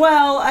 Right.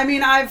 Well, I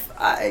mean, I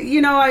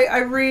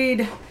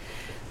read.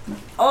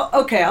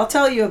 Okay, I'll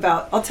tell you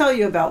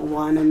about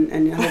one,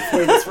 and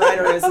hopefully this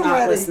writer is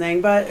not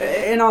listening. But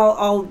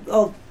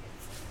I'll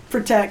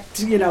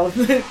protect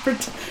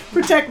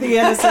protect the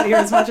innocent here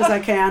as much as I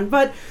can.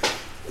 But.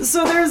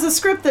 So there's a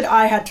script that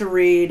I had to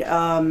read,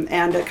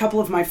 and a couple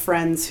of my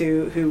friends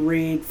who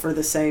read for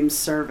the same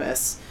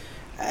service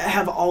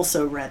have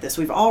also read this.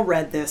 We've all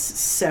read this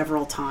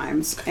several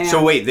times. And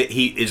so wait,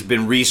 it's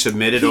been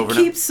resubmitted over?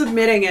 He keeps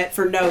submitting it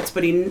for notes,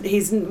 but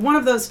he's one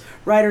of those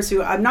writers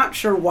who I'm not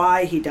sure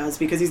why he does,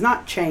 because he's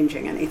not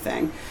changing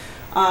anything.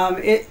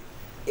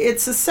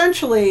 It's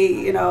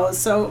essentially, you know,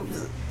 so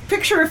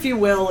picture, if you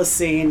will, a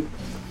scene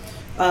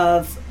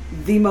of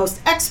the most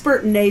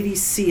expert Navy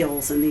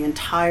SEALs in the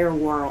entire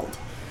world.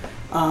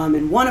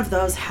 And one of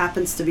those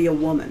happens to be a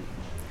woman.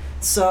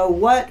 So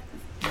what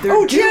they're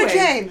doing... Oh, G.I.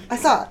 Jane! I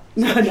saw it.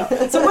 No.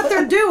 So what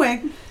they're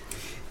doing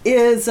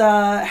is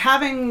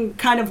having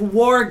kind of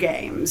war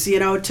games,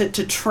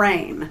 to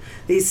train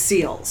these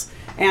SEALs.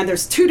 And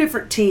there's 2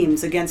 different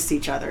teams against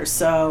each other.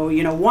 So,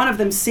 one of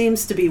them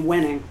seems to be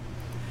winning.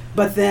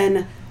 But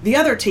then the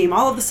other team,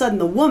 all of a sudden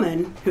the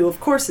woman, who of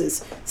course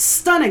is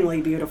stunningly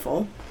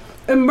beautiful,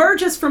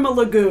 emerges from a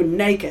lagoon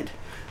naked,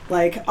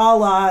 like a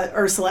la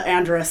Ursula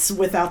Andress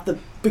without the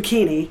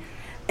bikini.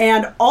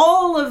 And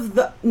all of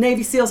the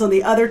Navy SEALs on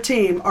the other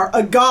team are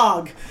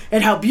agog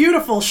at how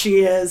beautiful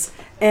she is.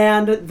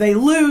 And they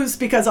lose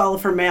because all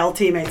of her male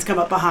teammates come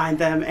up behind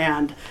them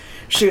and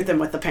shoot them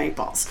with the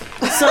paintballs.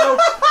 So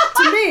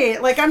to me,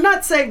 I'm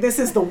not saying this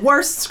is the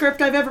worst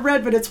script I've ever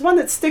read, but it's one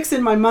that sticks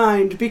in my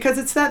mind because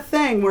it's that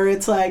thing where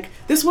it's like,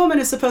 this woman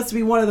is supposed to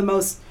be one of the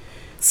most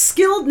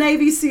skilled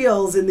Navy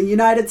SEALs in the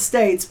United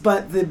States,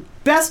 but the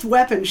best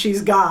weapon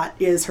she's got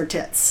is her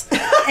tits.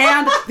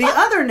 And the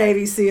other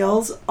Navy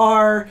SEALs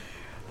are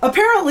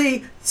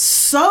apparently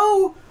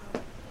so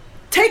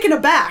taken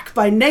aback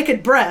by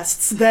naked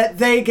breasts that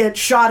they get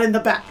shot in the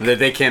back. That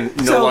they can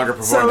no longer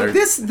perform their...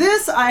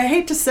 this, I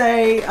hate to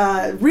say,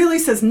 really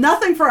says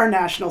nothing for our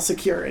national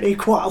security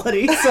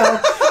quality. So,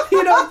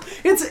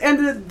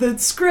 the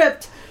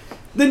script,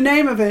 the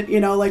name of it,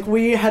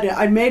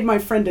 I made my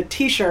friend a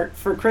t-shirt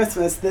for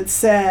Christmas that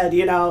said,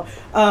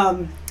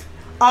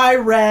 I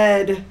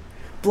read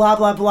blah,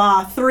 blah,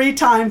 blah 3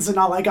 times and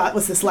all I got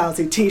was this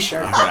lousy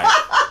t-shirt.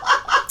 Right.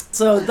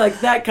 So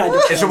that kind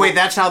of thing. So wait,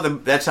 that's how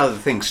the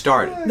thing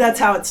started. That's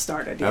how it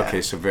started. Yeah.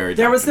 Okay, so very.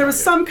 There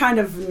was some kind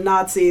of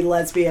Nazi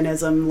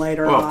lesbianism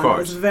later on. Of course.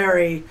 It was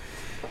very,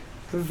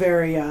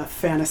 very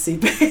fantasy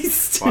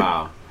based.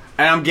 Wow,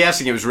 and I'm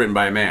guessing it was written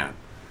by a man.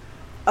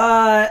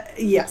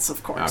 Yes,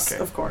 of course,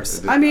 okay. Of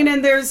course. I mean,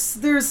 and there's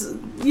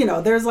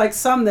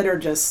some that are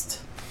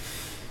just.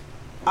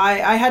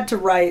 I had to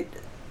write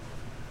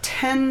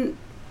 10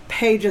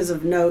 pages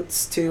of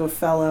notes to a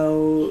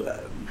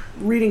fellow.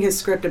 Reading his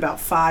script about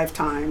 5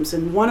 times,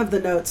 and one of the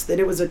notes that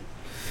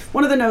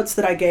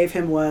I gave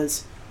him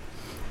was,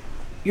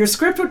 your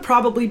script would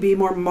probably be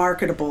more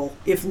marketable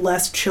if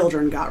less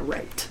children got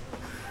raped.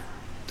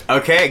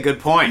 Okay, good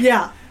point.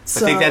 Yeah. I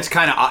think that's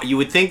kind of, you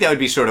would think that would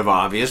be sort of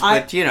obvious,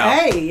 but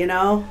Hey,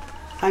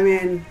 I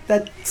mean,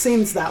 that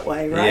seems that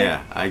way, right?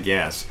 Yeah, I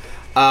guess.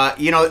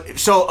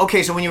 So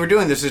when you were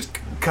doing this, it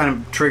kind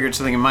of triggered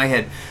something in my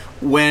head.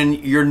 When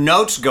your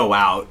notes go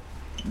out,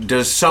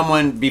 does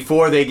someone,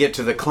 before they get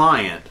to the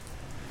client,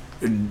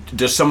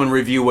 does someone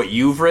review what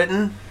you've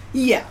written?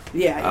 Yeah.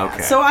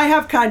 Okay. So I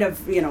have kind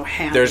of,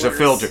 handlers. There's a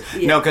filter.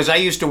 Yeah. No, because I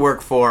used to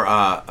work for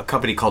a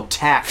company called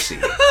Taxi.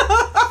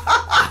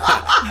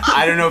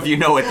 I don't know if you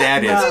know what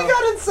that is. You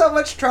got in so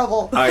much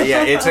trouble.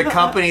 Yeah, it's a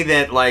company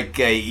that,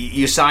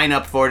 you sign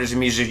up for it as a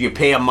musician. You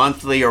pay a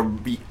monthly or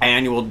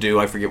annual due.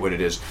 I forget what it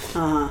is.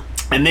 Uh-huh.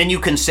 And then you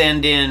can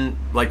send in,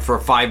 for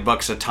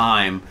 $5 a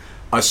time,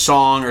 a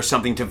song or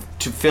something to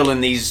fill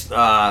in these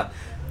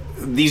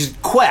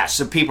quests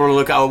that people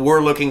are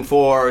we're looking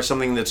for, or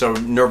something that's a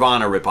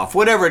Nirvana ripoff,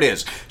 whatever it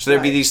is. So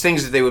there'd be these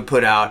things that they would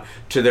put out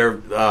to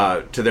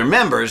their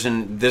members,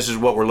 and this is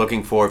what we're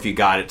looking for. If you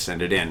got it,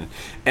 send it in.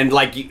 And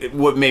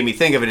what made me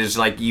think of it is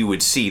you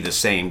would see the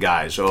same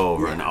guys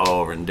over and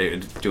over and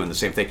doing the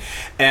same thing,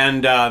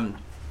 and.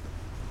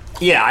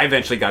 Yeah, I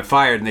eventually got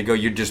fired, and they go,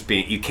 you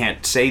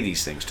can't say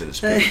these things to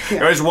this person.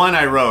 There was one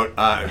I wrote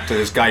to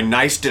this guy,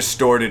 nice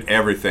distorted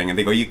everything, and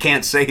they go, you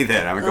can't say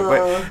that. I'm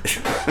like,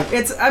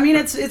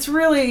 it's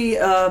really,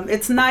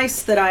 it's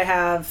nice that I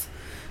have,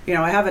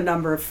 I have a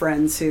number of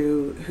friends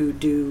who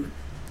do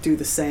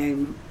the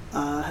same,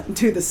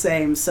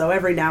 so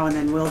every now and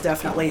then we'll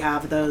definitely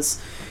have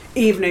those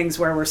evenings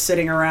where we're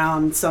sitting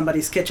around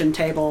somebody's kitchen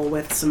table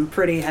with some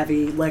pretty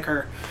heavy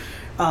liquor.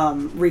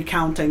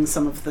 Recounting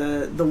some of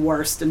the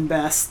worst and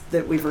best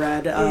that we've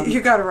read.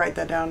 You got to write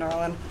that down,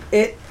 darling.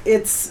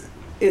 It's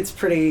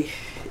pretty.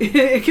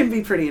 It can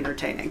be pretty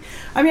entertaining.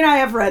 I mean, I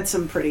have read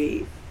some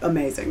pretty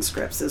amazing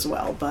scripts as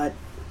well, but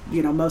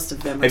most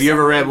of them. Have you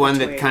ever read one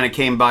that kind of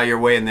came by your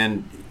way and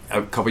then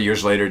a couple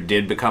years later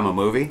did become a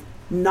movie?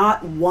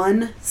 Not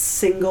one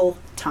single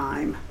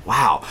time.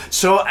 Wow.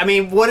 So I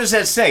mean, what does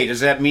that say?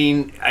 Does that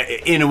mean,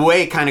 in a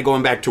way, kind of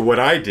going back to what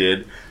I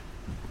did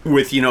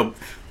with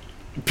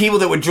people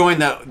that would join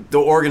the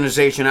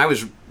organization I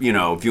was,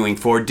 viewing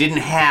for didn't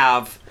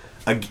have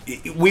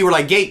we were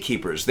like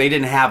gatekeepers. They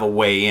didn't have a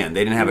way in.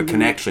 They didn't have a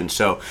connection.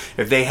 So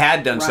if they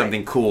had done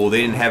something cool,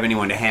 they didn't have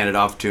anyone to hand it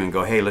off to and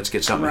go, hey, let's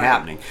get something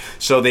happening.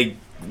 So they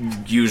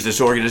used this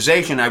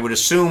organization. I would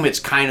assume it's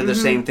kind of the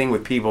same thing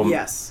with people.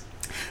 Yes.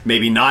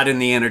 Maybe not in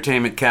the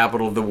entertainment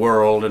capital of the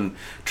world and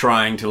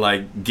trying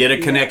to get a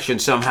connection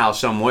somehow,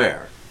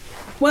 somewhere.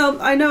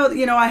 Well, I know,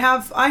 I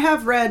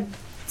have read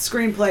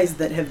screenplays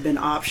that have been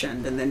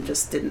optioned and then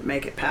just didn't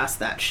make it past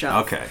that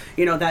shelf. Okay.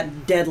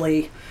 That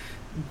deadly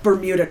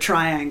Bermuda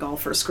Triangle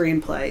for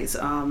screenplays.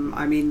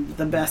 I mean,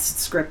 the best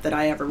script that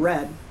I ever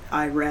read,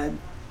 I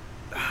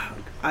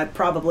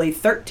probably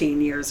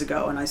 13 years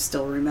ago, and I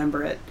still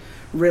remember it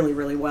really,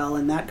 really well,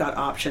 and that got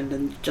optioned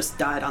and just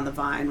died on the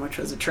vine, which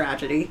was a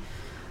tragedy.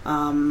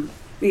 I've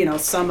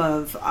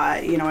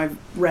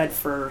read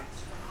for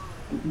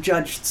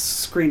judged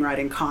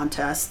screenwriting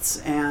contests,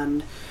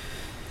 and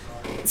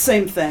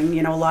same thing.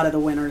 A lot of the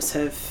winners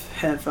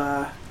have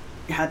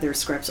had their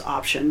scripts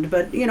optioned.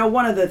 But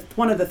one of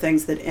the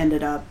things that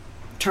ended up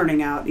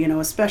turning out,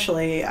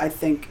 especially I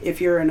think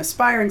if you're an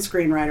aspiring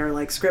screenwriter,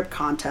 like script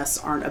contests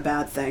aren't a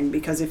bad thing,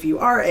 because if you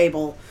are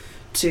able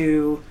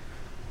to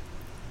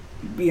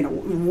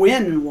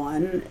win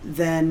one,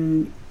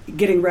 then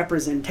getting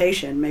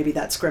representation, maybe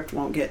that script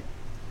won't get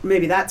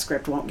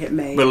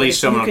made. But at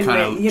least someone will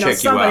kind of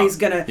check you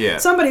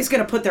out. Somebody's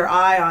gonna put their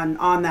eye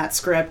on that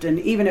script, and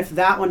even if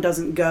that one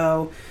doesn't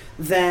go,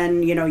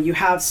 then you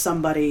have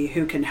somebody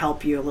who can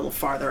help you a little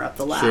farther up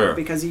the ladder. Sure.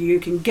 Because you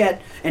can get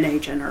an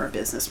agent or a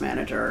business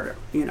manager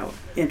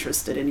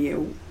interested in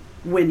you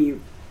when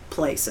you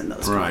place in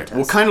those right. contests.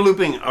 Well, kind of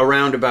looping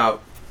around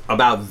about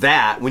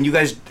that, when you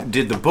guys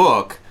did the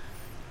book,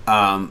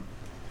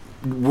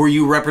 were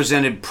you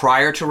represented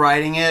prior to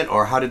writing it,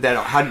 or how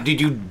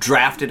did you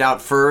draft it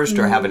out first,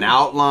 or have an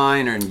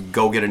outline, or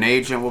go get an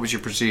agent? What was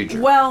your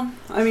procedure? Well,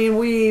 I mean,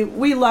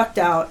 we lucked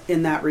out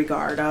in that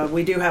regard.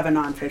 We do have a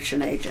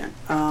nonfiction agent,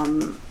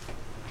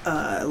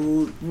 a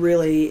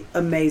really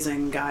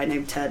amazing guy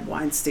named Ted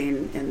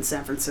Weinstein in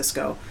San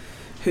Francisco,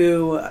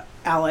 who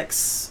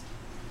Alex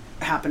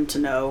happened to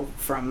know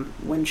from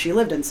when she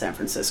lived in San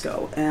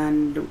Francisco.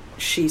 And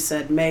she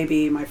said,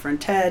 maybe my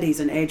friend Ted, he's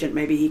an agent,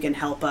 maybe he can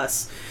help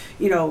us,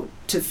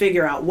 to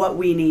figure out what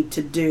we need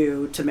to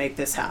do to make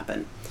this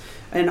happen.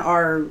 And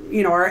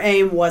our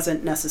aim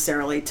wasn't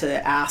necessarily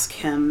to ask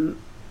him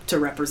to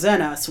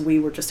represent us. We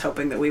were just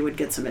hoping that we would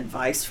get some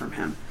advice from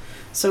him.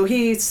 So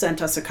he sent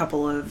us a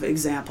couple of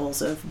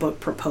examples of book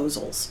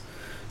proposals.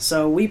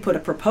 So we put a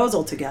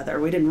proposal together.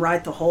 We didn't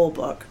write the whole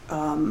book.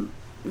 And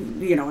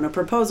a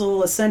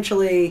proposal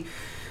essentially,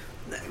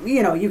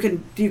 you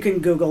can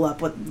Google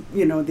up what,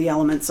 the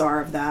elements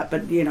are of that,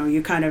 but,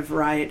 you kind of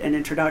write an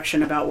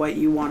introduction about what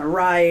you want to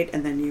write,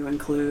 and then you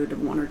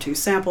include 1 or 2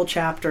 sample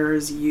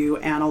chapters. You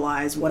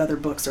analyze what other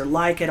books are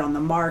like it on the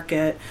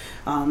market,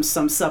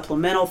 some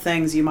supplemental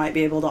things you might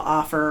be able to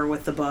offer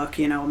with the book,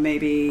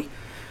 maybe,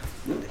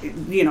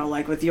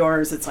 like with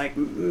yours, it's like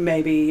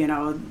maybe,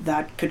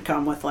 that could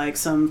come with like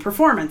some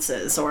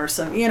performances or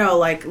some,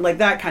 like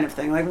that kind of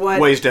thing, like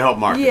what ways to help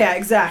market. Yeah,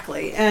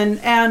 exactly. And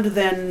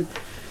then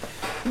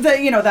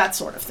that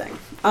sort of thing.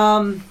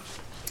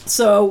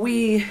 So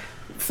we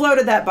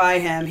floated that by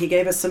him. He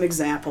gave us some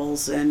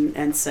examples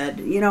and said,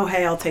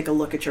 hey, I'll take a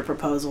look at your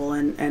proposal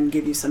and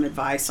give you some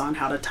advice on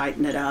how to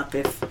tighten it up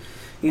if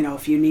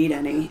you need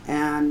any,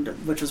 and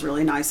which was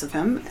really nice of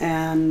him.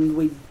 And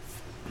we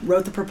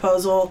wrote the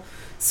proposal,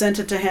 sent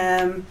it to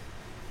him.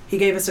 He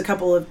gave us a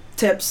couple of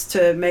tips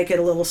to make it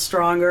a little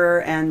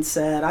stronger and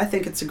said, I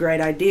think it's a great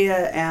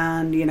idea,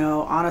 and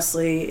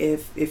honestly,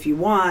 if you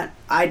want,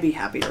 I'd be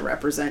happy to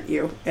represent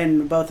you.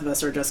 And both of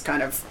us are just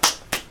kind of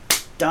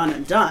done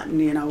and done.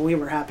 We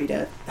were happy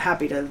to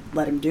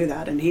let him do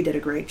that, and he did a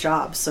great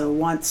job. So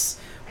once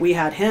we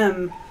had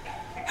him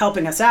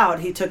helping us out,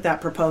 he took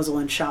that proposal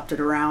and shopped it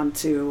around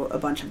to a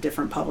bunch of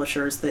different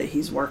publishers that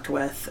he's worked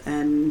with,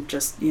 and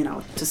just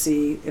to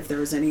see if there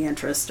was any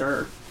interest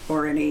or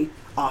any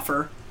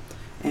offer.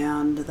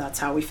 And that's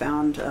how we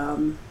found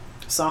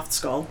Soft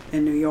Skull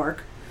in New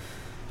York,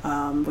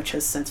 which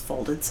has since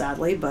folded,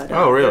 sadly. But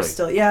oh, really?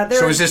 So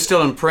is this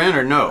still in print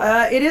or no?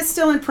 It is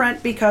still in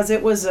print because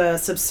it was a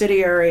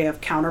subsidiary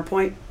of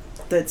Counterpoint.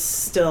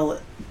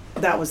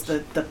 That was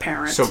the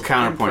parent. So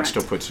Counterpoint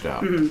still puts it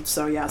out. Mm-hmm.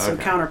 So yeah, so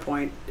Okay.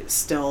 Counterpoint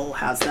still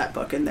has that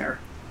book in their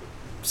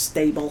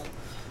stable.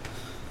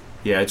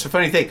 Yeah, it's a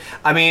funny thing.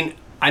 I mean,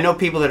 I know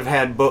people that have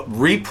had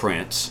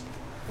reprints,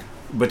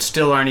 but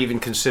still aren't even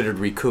considered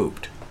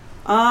recouped.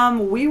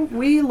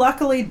 We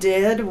luckily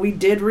did. We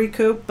did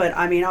recoup, but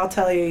I mean, I'll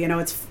tell you,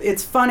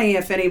 it's funny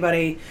if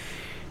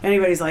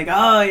anybody's like,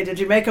 oh, did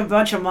you make a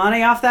bunch of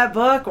money off that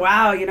book?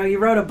 Wow, you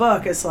wrote a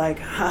book. It's like,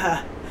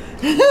 haha.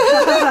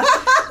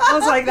 I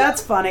was like,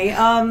 that's funny.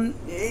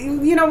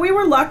 We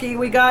were lucky.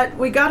 We got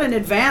an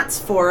advance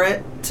for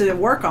it to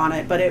work on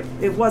it, but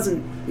it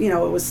wasn't,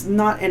 it was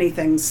not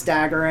anything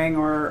staggering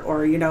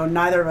or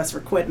neither of us were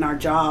quitting our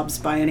jobs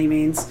by any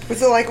means.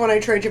 Was it like when I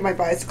traded you my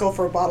bicycle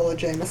for a bottle of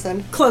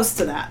Jameson? Close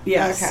to that,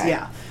 yes. Okay.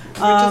 Yeah.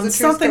 Which is a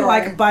true something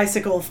story. like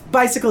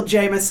bicycle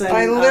Jameson.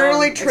 I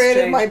literally traded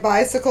exchange. my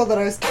bicycle that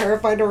I was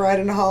terrified to ride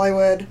in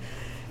Hollywood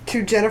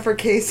to Jennifer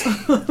Casey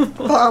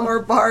Bomber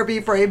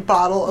Barbie for a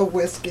bottle of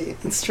whiskey.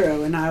 It's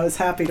true, and I was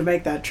happy to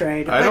make that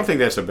trade. I don't think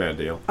that's a bad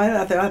deal.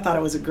 I thought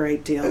it was a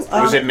great deal.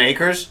 Was it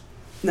Makers?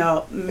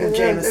 No, It's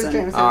Jameson.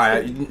 Jameson. All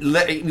right.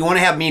 You want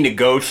to have me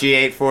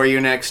negotiate for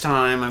you next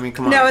time? I mean,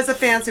 come on. No, it's a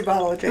fancy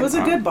bottle of Jameson. It was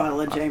a good bottle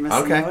of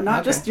Jameson, Okay, though,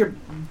 not okay. just your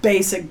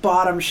basic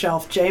bottom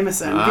shelf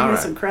Jameson. All Give me right.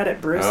 some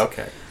credit, Bruce.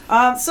 Okay.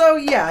 So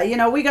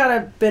yeah, we got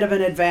a bit of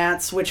an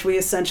advance, which we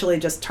essentially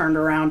just turned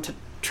around to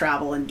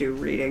travel and do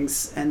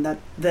readings, and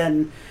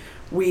then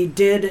we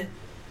did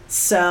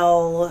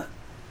sell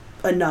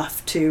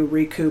enough to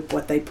recoup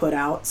what they put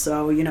out.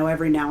 So,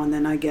 every now and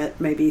then I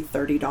get maybe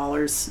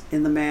 $30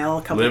 in the mail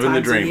a couple Living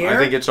times the dream. a year. I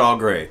think it's all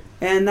great.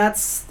 And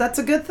that's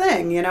a good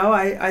thing,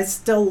 I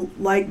still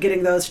like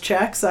getting those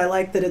checks. I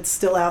like that it's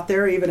still out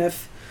there, even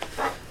if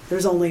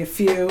there's only a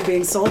few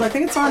being sold. I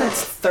think it's on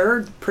its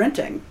third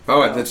printing.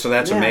 Oh, so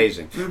that's yeah.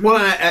 amazing. Well,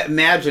 I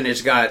imagine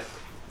it's got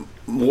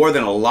more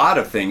than a lot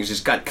of things.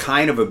 It's got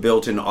kind of a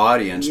built-in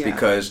audience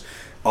because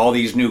all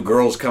these new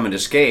girls coming to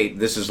skate,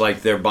 this is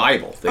like their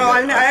Bible.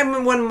 I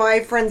mean, when my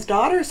friend's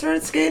daughter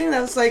started skating,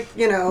 I was like,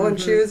 and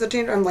she was a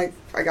teenager, I'm like,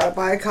 I gotta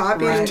buy a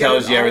copy. Right. And It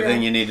tells you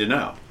everything you need to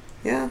know.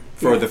 Yeah.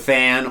 For the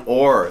fan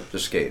or the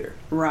skater.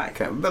 Right.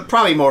 Okay. But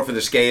probably more for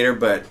the skater,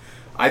 but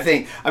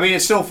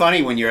it's so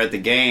funny when you're at the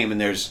game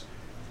and there's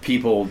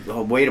people,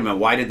 oh, wait a minute,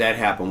 why did that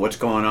happen? What's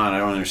going on? I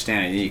don't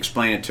understand it. And you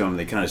explain it to them,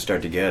 they kind of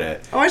start to get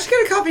it. Oh, I should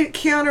get a copy.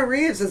 Keanu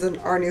Reeves is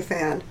our new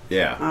fan.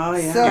 Yeah. Oh,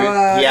 yeah. So,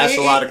 he asks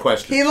a lot of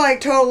questions. He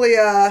totally,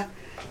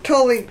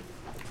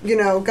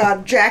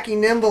 got Jackie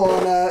Nimble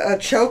in a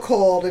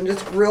chokehold and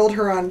just grilled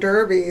her on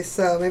Derby.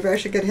 So maybe I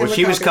should get him. Well, a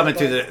she was copy coming of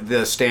through that.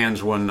 the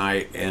stands one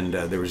night, and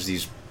there was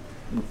these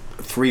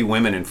 3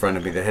 women in front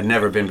of me that had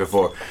never been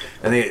before,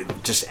 and they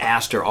just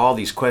asked her all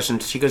these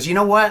questions. She goes, "You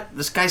know what?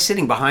 This guy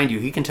sitting behind you,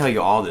 he can tell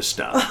you all this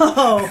stuff."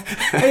 Oh,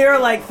 and you're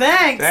like,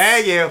 thanks.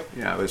 Thank you.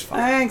 Yeah, it was fun.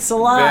 Thanks a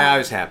lot. Yeah, I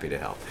was happy to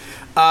help.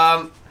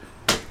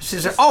 She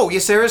says, "Oh,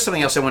 yes, there is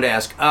something else I wanted to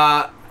ask.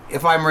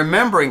 If I'm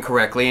remembering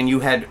correctly, and you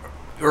had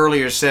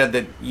earlier said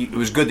that it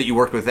was good that you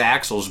worked with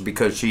Axels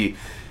because she,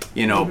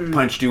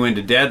 punched you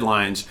into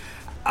deadlines.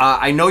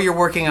 I know you're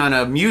working on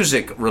a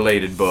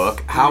music-related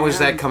book. How is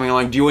that coming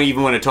along? Do you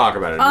even want to talk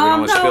about it? Do we don't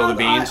want to spill the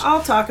beans?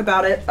 I'll talk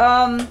about it.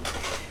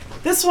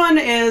 This one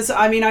is,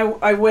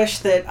 I wish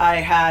that I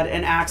had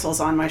an Axels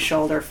on my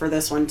shoulder for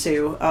this one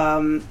too.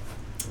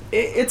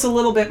 It's a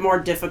little bit more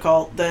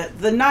difficult.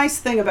 The nice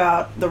thing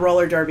about the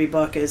roller derby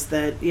book is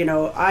that,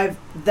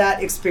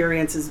 that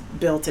experience is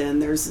built in.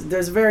 There's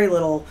very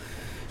little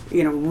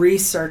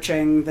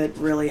researching that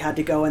really had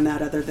to go in that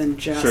other than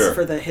just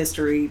for the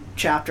history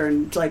chapter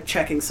and like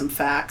checking some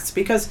facts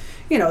because,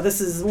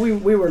 this is,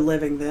 we were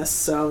living this,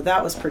 so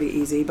that was pretty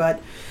easy. But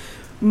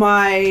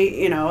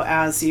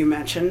as you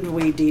mentioned,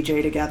 we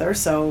DJ together,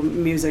 so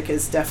music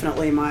is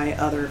definitely my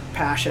other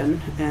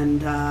passion.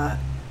 And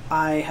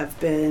I have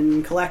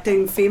been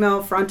collecting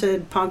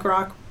female-fronted punk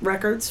rock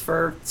records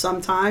for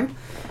some time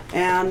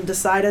and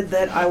decided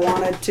that I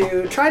wanted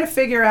to try to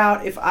figure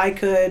out if I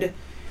could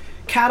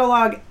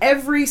catalog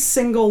every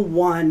single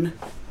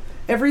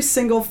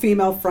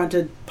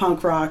female-fronted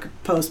punk rock,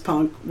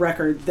 post-punk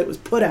record that was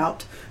put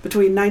out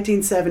between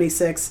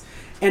 1976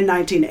 and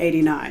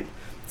 1989.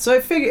 So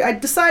I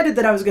decided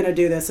that I was going to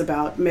do this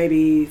about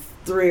maybe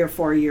 3 or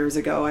 4 years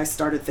ago. I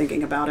started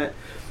thinking about it,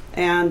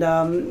 and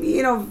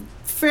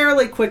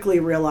fairly quickly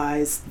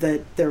realized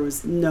that there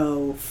was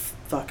no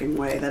fucking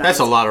way that That's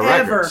I was a lot of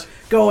ever records.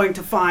 going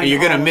to find. And you're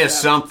going to all of miss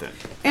them. something.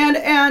 And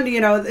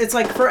it's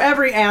like for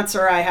every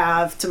answer I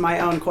have to my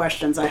own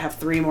questions, I have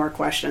 3 more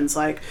questions.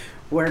 Like,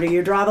 where do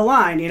you draw the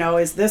line?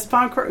 Is this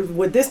punk?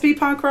 Would this be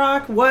punk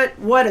rock?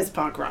 What is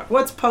punk rock?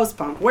 What's post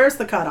punk? Where's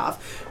the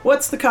cutoff?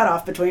 What's the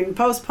cutoff between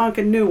post punk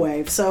and new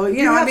wave? So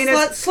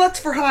sluts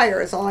for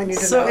hire is all I need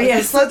to know. So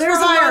yeah, so there's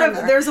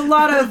a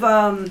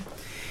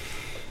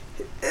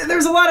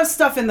lot of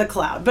stuff in the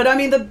cloud. But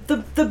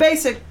the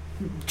basic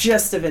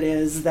gist of it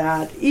is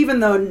that even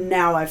though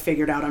now I've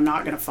figured out I'm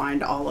not going to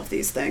find all of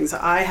these things,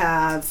 I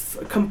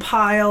have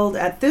compiled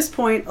at this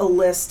point a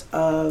list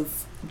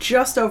of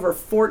just over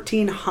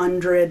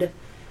 1,400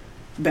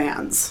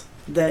 bands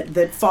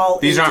that fall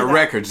These into aren't that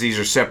records, these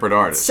are separate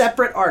artists.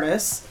 separate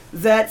artists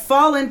that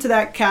fall into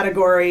that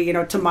category,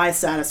 to my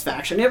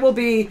satisfaction. It will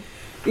be,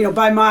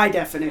 by my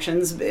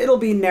definitions, it'll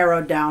be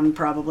narrowed down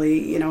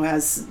probably,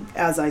 as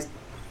I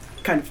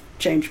kind of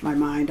changed my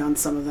mind on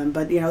some of them,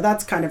 but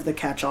that's kind of the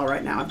catch-all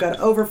right now. I've got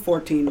over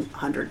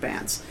 1,400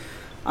 bands,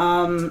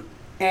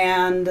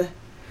 and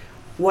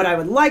what I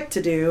would like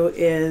to do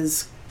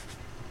is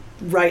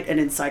write an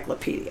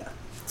encyclopedia.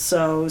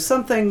 So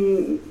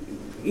something,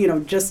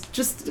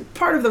 just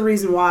part of the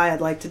reason why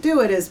I'd like to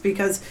do it is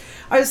because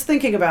I was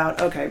thinking about,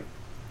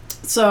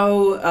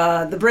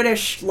 so the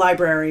British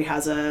Library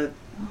has a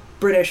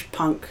British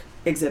punk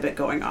exhibit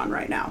going on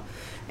right now,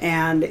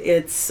 and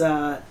it's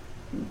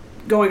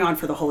going on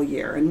for the whole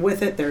year, and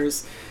with it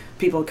there's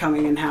people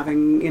coming and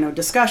having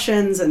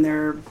discussions, and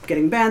they're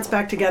getting bands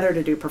back together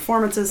to do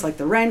performances. Like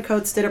the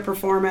Raincoats did a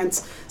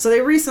performance, so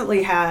they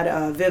recently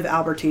had Viv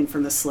Albertine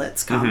from the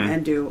Slits come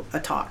and do a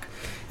talk,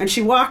 and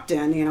she walked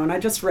in, and I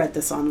just read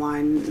this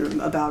online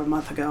about a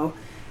month ago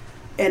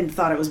and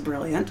thought it was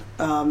brilliant.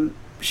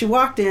 She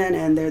walked in,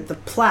 and the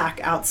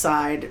plaque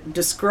outside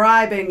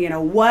describing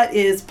what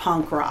is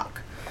punk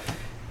rock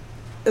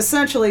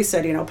essentially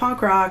said,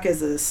 punk rock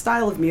is a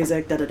style of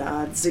music,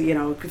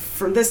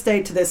 from this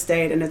date to this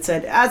date, and it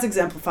said, as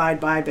exemplified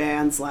by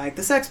bands like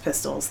the Sex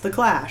Pistols, the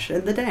Clash,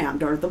 and the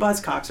Damned, or the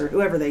Buzzcocks, or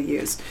whoever they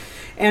used.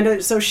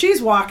 And so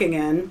she's walking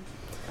in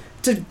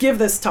to give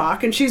this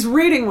talk, and she's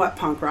reading what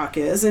punk rock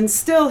is, and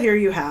still here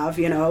you have,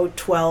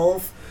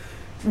 12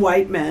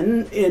 white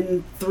men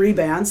in 3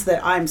 bands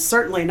that I'm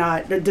certainly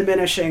not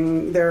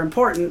diminishing their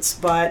importance,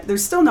 but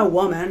there's still no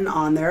woman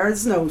on there.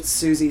 There's no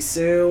Susie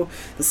Sue,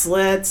 the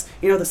Slits.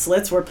 The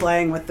Slits were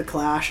playing with the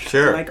Clash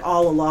Sure. like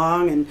all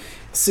along, and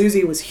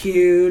Susie was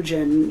huge,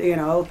 and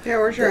Yeah,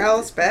 where's your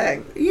Alice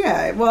Bag?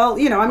 yeah, well, Well,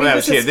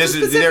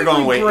 they're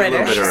going way a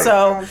little bit early.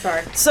 So, I'm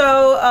sorry.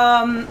 so,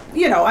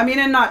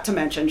 and not to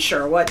mention,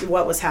 sure, what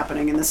was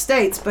happening in the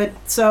States, but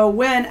so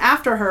when,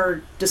 after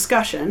her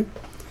discussion,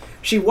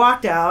 she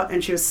walked out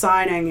and she was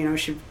signing,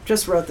 she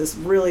just wrote this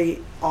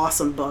really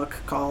awesome book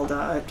called,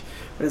 what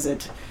is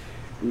it?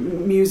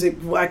 Music,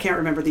 I can't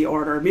remember the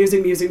order.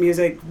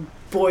 Music,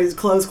 boys,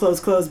 clothes,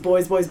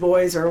 boys,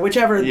 or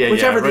whichever the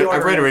order.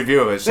 I've read a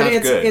review of it. Sounds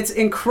good. It's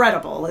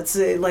incredible. It's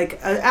like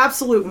an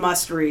absolute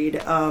must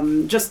read.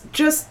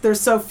 Just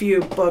there's so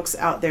few books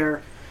out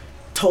there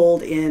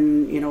told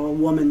in a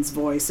woman's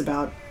voice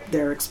about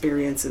their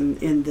experience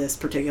in this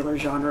particular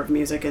genre of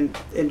music, and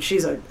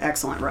she's an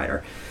excellent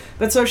writer.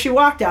 But so she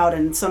walked out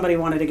and somebody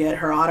wanted to get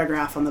her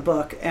autograph on the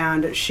book,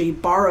 and she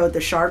borrowed the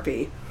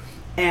Sharpie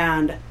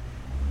and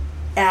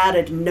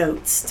added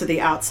notes to the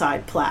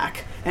outside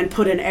plaque and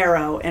put an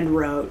arrow and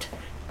wrote,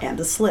 "And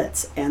the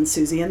Slits, and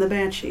Susie and the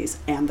Banshees,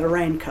 and the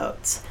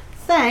Raincoats.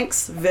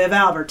 Thanks, Viv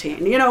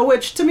Albertine."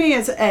 Which to me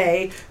is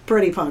A,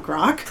 pretty punk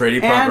rock.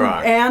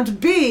 And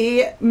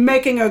B,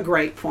 making a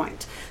great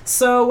point.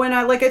 So when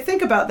I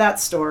think about that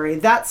story,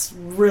 that's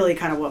really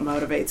kind of what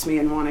motivates me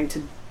in wanting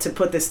to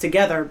put this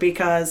together,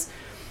 because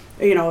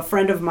a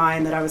friend of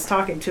mine that I was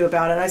talking to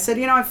about it, I said,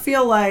 I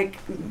feel like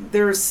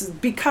there's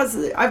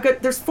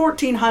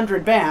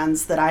 1,400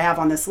 bands that I have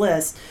on this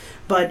list,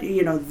 but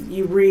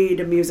you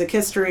read music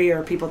history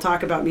or people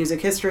talk about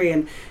music history,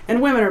 and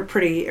women are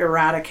pretty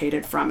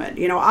eradicated from it.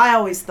 I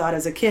always thought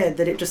as a kid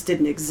that it just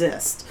didn't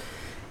exist.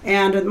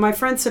 And my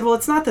friend said, well,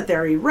 it's not that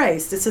they're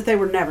erased, it's that they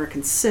were never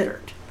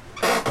considered.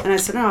 And I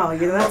said,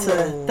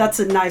 that's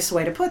a nice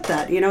way to put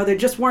that. They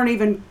just weren't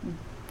even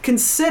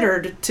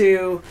considered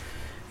to,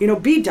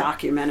 be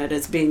documented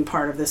as being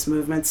part of this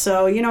movement.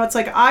 So, it's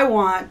like I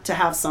want to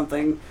have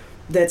something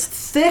that's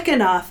thick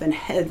enough and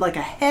like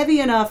a heavy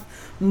enough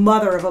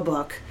mother of a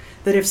book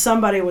that if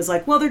somebody was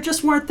like, well, there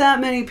just weren't that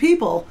many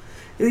people,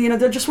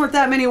 there just weren't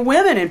that many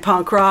women in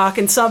punk rock,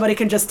 and somebody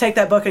can just take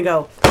that book and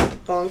go,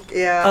 Punk,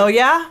 yeah. oh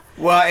yeah?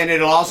 Well, and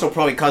it'll also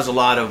probably cause a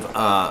lot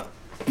of,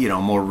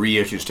 more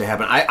reissues to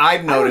happen.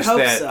 I've noticed hope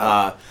that,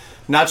 so.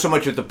 not so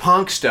much with the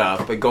punk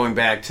stuff, but going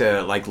back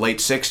to like late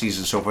 60s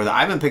and so forth,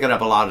 I've been picking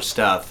up a lot of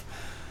stuff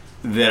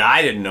that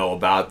I didn't know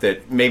about,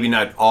 that maybe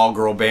not all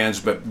girl bands,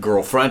 but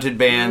girl-fronted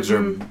bands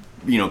or,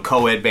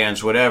 co-ed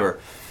bands, whatever.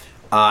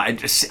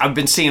 I've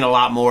been seeing a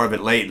lot more of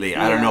it lately.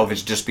 I don't know if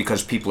it's just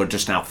because people are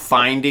just now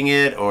finding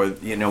it, or,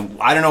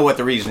 I don't know what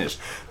the reason is.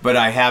 But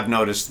I have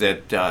noticed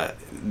that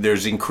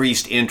there's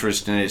increased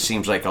interest, and it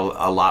seems like a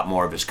lot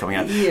more of it's coming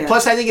out. Yeah.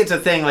 Plus, I think it's a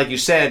thing, like you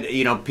said,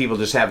 people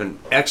just haven't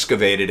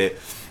excavated it.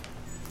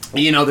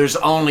 There's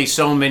only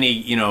so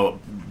many,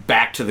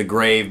 back to the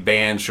grave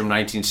bands from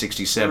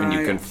 1967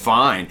 you can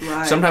find.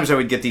 Right. Sometimes I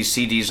would get these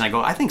CDs and I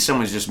go, I think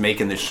someone's just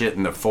making this shit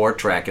in the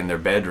 4-track in their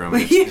bedroom.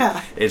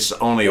 It's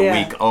only a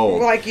week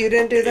old. Like you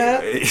didn't do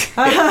that?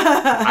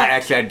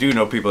 I do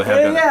know people that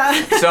have done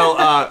that. So,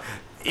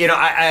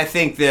 I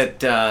think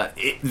that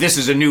this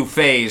is a new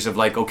phase of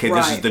like, okay,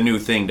 this is the new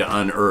thing to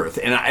unearth.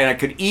 And I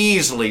could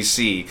easily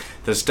see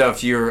the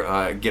stuff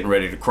you're getting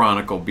ready to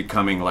chronicle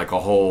becoming like a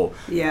whole,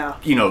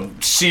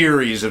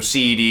 series of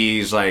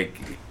CDs,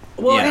 like...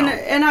 Well,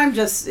 and I'm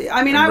just,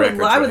 I would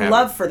happen.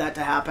 love for that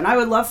to happen. I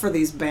would love for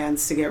these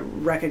bands to get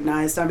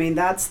recognized. I mean,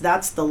 that's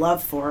the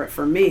love for it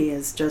for me,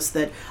 is just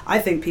that I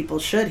think people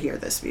should hear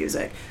this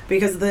music,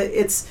 because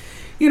it's,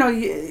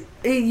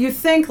 you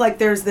think like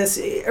there's this,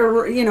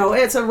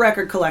 it's a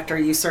record collector,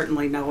 you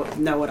certainly know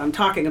what I'm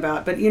talking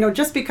about, but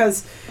just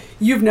because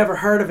you've never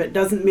heard of it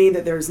doesn't mean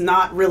that there's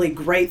not really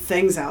great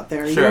things out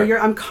there. Sure.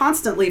 I'm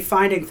constantly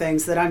finding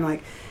things that I'm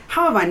like,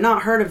 how have I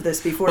not heard of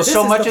this before? Well, this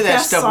so is much the of that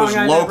best stuff song was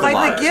I've ever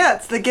localized. heard.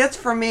 Like the Gits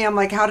for me, I'm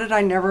like, how did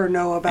I never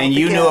know about and the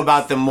you Gits? knew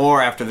about them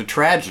more after the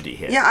tragedy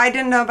hit. Yeah, I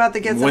didn't know about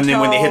the Gits when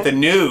until... they hit the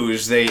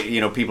news,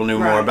 people knew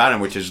more about them,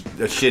 which is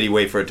a shitty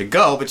way for it to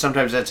go, but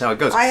sometimes that's how it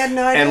goes. I had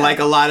no idea. And like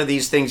a lot of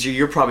these things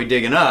you're probably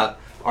digging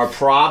up are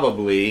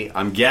probably,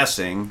 I'm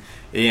guessing,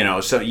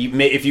 so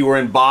if you were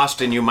in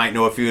Boston, you might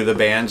know a few of the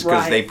bands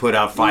because they put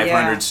out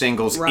 500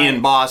 singles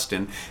in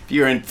Boston. If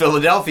you're in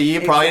Philadelphia, you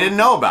probably didn't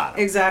know about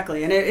it.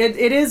 Exactly, and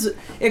it is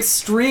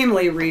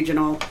extremely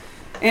regional.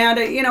 And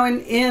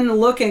in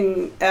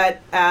looking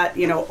at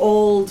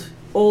old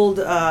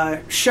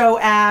show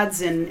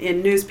ads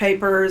in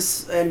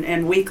newspapers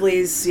and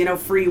weeklies,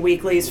 free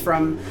weeklies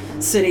from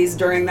cities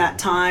during that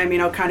time,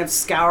 kind of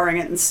scouring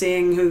it and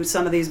seeing who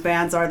some of these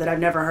bands are that I've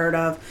never heard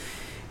of.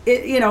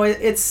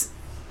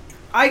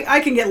 I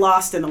can get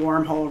lost in the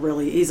wormhole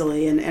really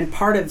easily, and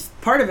part of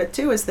it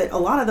too is that a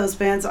lot of those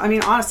bands,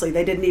 honestly,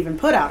 they didn't even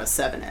put out a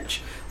 7-inch.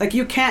 Like,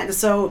 you can't.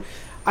 So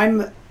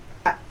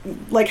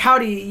like how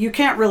do you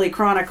can't really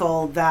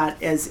chronicle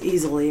that as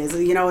easily as,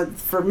 you know,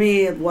 for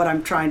me, what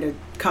I'm trying to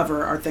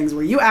cover are things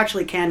where you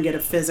actually can get a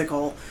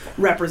physical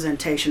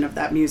representation of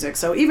that music.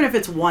 So even if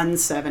it's 1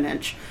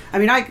 7-inch, I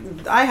mean,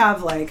 I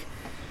have like,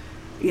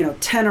 you know,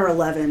 10 or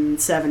 11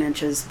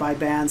 7-inches by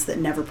bands that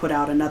never put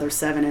out another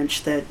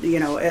 7-inch that, you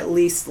know, at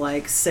least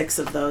like 6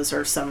 of those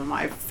are some of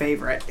my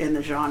favorite in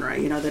the genre,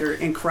 you know, that are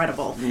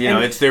incredible. You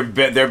know, it's their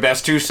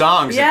best 2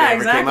 songs that they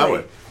ever came up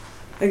with.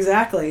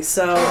 Exactly.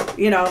 So,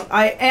 you know,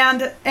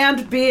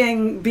 and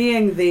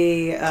being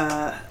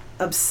the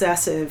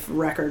obsessive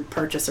record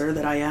purchaser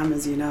that I am,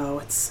 as you know,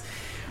 it's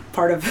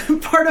part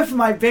of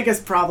my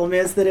biggest problem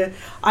is that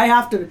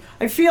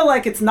I feel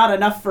like it's not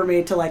enough for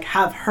me to like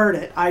have heard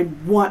it. I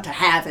want to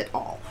have it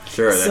all.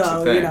 Sure, that's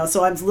the thing. You know,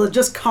 so I'm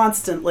just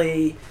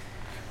constantly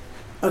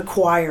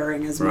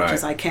acquiring as much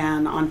as I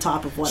can on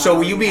top of what I So will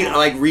already you be have.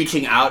 like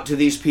reaching out to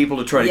these people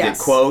to try to get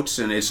quotes,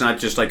 and it's not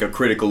just like a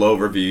critical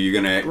overview, you're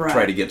going to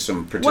try to get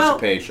some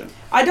participation?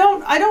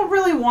 Well, I don't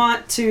really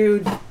want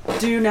to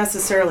do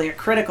necessarily a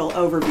critical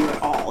overview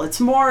at all. It's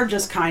more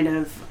just kind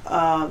of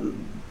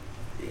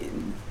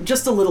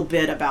just a little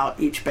bit about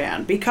each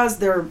band,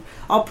 because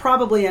I'll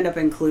probably end up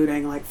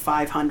including like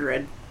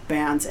 500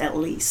 bands at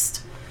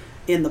least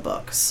in the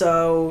book.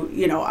 So,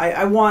 you know,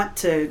 I want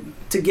to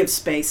give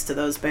space to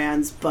those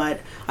bands,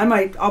 but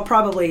I'll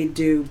probably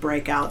do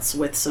breakouts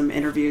with some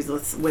interviews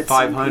with 500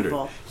 some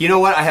people. You know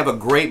what? I have a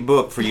great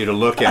book for you to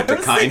look at. I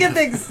was thinking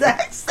the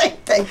exact same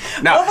thing.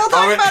 Well, we'll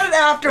talk about it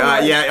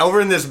afterwards. Yeah, over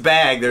in this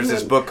bag, there's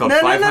this book called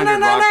 500 Rock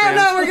Bands.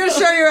 No, we're going to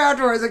show you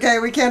afterwards, okay?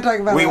 We can't talk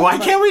about it. Why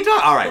can't we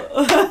talk? All right.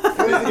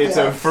 It's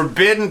a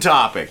forbidden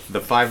topic, the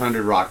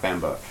 500 Rock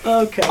Band book.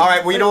 Okay. All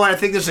right, well, you know what? I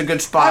think this is a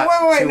good spot.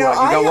 Wait, no. You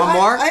got one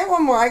more? I have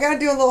one more. I got to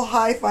do a little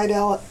high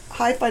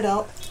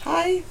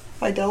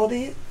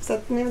fidelity. Is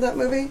that the name of that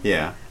movie?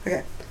 Yeah.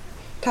 Okay.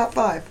 Top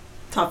 5.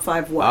 Top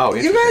 5 what? Oh,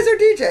 you guys are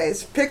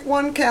DJs. Pick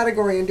one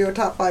category and do a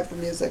top 5 for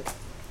music.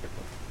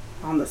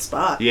 On the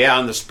spot. Yeah,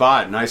 on the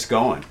spot. Nice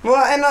going.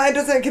 Well, and I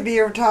just think it could be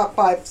your top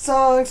 5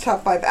 songs,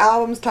 top 5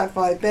 albums, top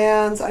 5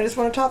 bands. I just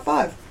want a top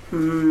 5.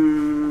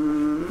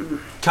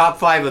 Top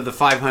 5 of the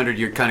 500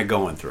 you're kind of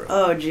going through.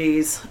 Oh,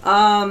 geez.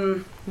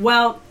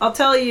 Well, I'll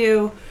tell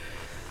you.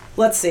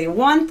 Let's see.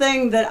 One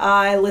thing that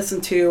I listen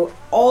to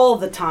all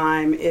the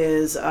time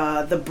is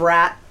the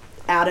Brat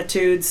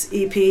Attitudes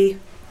EP.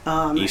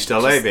 East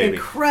LA, baby.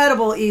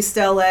 Incredible East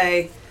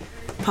LA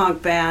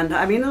punk band.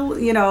 I mean,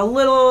 you know, a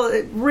little,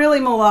 really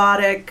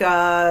melodic,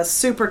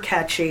 super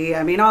catchy.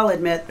 I mean, I'll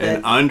admit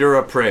that. And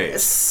underappraised.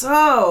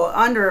 So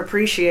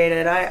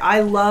underappreciated.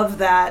 I love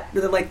that.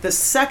 Like, the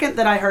second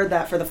that I heard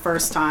that for the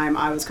first time,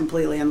 I was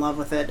completely in love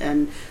with it.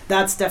 And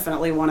that's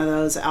definitely one of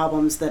those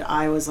albums that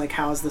I was like,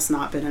 how has this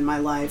not been in my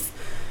life?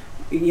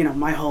 You know,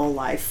 my whole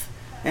life.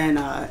 And,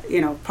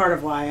 you know, part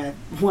of why I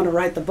want to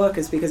write the book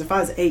is because if I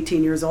was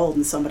 18 years old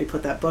and somebody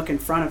put that book in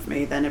front of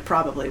me, then it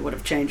probably would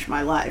have changed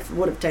my life. It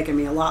would have taken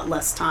me a lot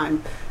less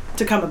time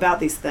to come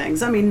about these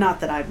things. I mean, not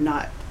that I'm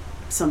not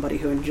somebody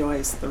who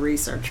enjoys the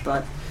research,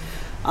 but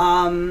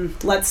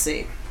let's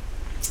see.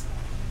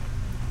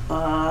 The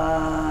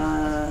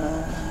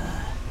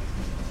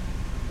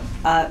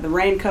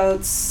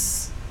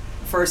Raincoats'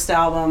 first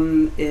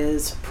album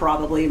is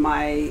probably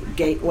my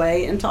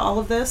gateway into all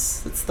of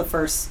this. It's the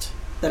first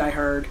that I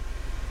heard.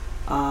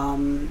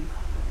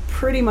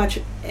 Pretty much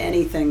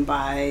anything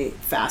by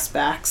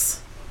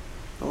Fastbacks.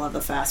 I love the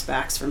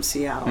Fastbacks from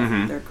Seattle.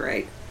 Mm-hmm. They're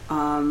great.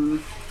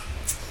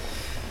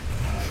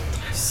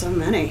 So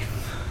many.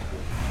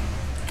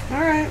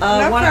 All right.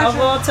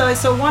 I'll tell you.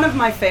 So one of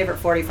my favorite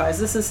 45s.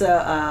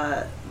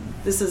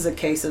 This is a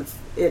case of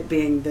it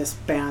being this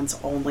band's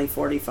only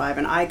 45,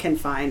 and I can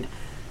find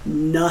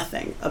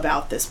nothing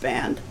about this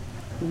band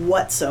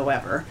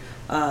whatsoever.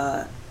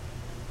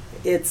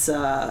 It's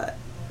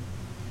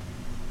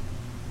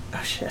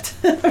oh shit,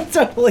 I'm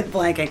totally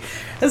blanking.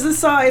 This is a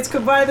song. It's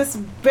by this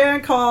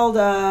band called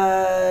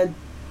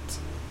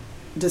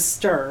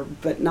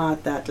Disturbed, but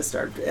not that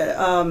Disturbed.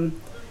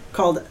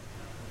 Called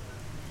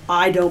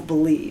I Don't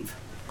Believe,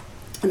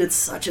 and it's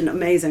such an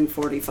amazing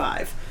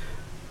 45.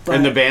 But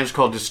And the band's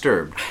called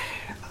Disturbed.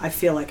 I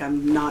feel like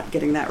I'm not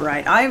getting that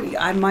right.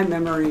 My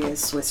memory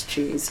is Swiss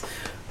cheese,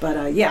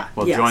 but yeah.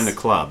 Well, yes. join the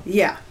club.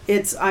 Yeah,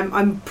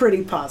 I'm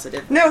pretty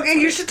positive. No,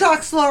 you should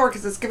talk slower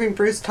because it's giving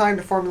Bruce time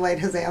to formulate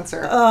his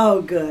answer.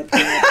 Oh, good.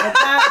 But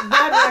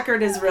that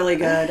record is really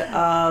good.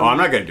 I'm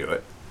not going to do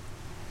it.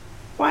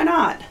 Why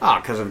not? Oh,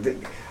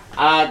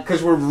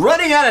 because we're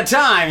running out of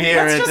time here.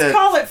 Let's just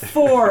call it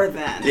 4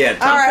 then. Yeah.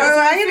 All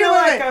right, I feel can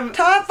like do I'm- it.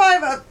 Top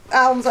 5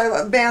 albums,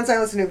 bands I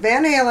listen to: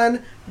 Van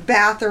Halen,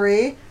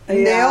 Bathory,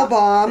 Nail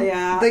Bomb,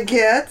 The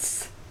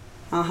Gits.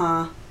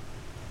 Uh-huh.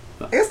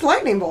 I guess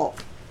Lightning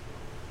Bolt.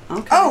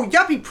 Okay. Oh,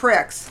 Yuppie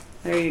Pricks.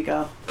 There you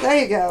go. There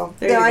you go.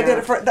 There yeah, you I go. did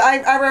it for.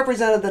 I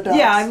represented the Duffs.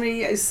 Yeah, I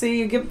mean, see,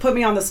 you put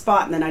me on the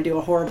spot, and then I do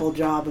a horrible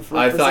job of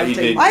I representing. thought you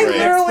did I great.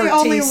 literally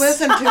only expertise.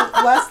 listen to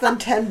less than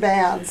 10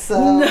 bands, so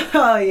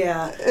Oh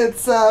yeah,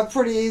 it's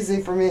pretty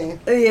easy for me.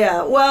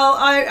 yeah. Well,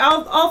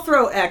 I'll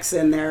throw X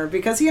in there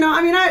because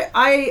I mean,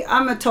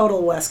 I'm a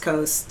total West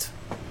Coast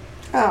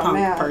Oh punk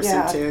man, person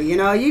yeah. too.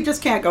 You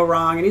just can't go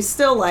wrong, and he's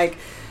still like,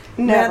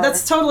 Never.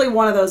 that's totally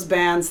one of those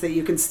bands that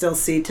you can still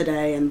see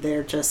today, and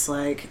they're just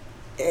like.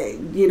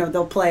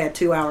 They'll play a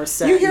 2-hour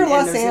set. You hear and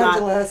Los there's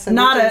Angeles and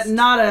not it a just-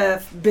 not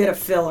a bit of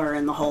filler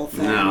in the whole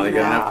thing. No, they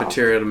got enough Wow.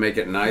 material to make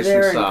it nice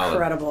They're and solid.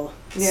 incredible.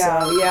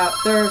 Yeah. So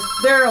yeah,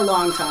 they're a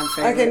long time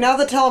favorite. Okay, now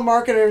the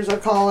telemarketers are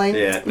calling.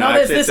 Yeah. No,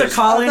 is this a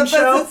call-in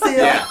show?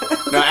 Yeah.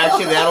 No,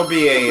 actually,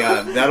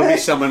 that'll be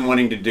someone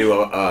wanting to do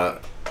a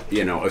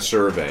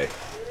survey.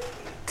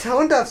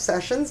 Tone Duff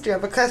Sessions, do you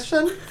have a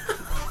question?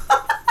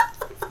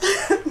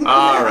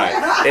 All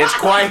right. It's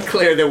quite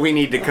clear that we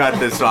need to cut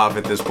this off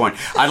at this point.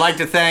 I'd like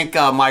to thank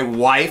my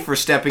wife for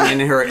stepping in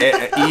her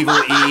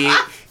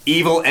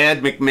Evil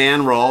Ed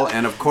McMahon role.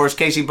 And, of course,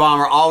 Casey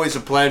Bomber, always a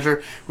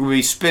pleasure. We'll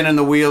be spinning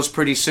the wheels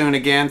pretty soon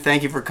again.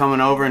 Thank you for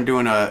coming over and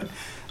doing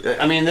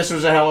this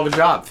was a hell of a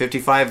job.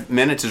 55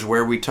 minutes is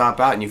where we top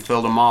out, and you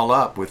filled them all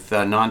up with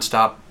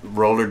nonstop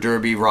roller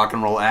derby rock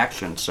and roll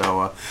action.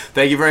 So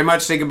thank you very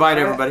much. Say goodbye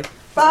to everybody.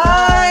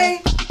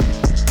 Bye!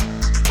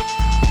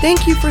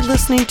 Thank you for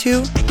listening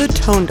to the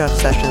Tone Duff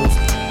Sessions,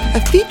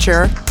 a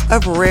feature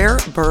of Rare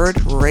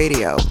Bird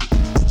Radio.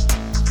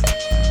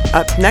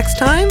 Up next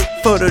time,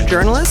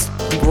 photojournalist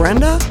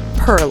Brenda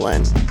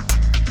Perlin.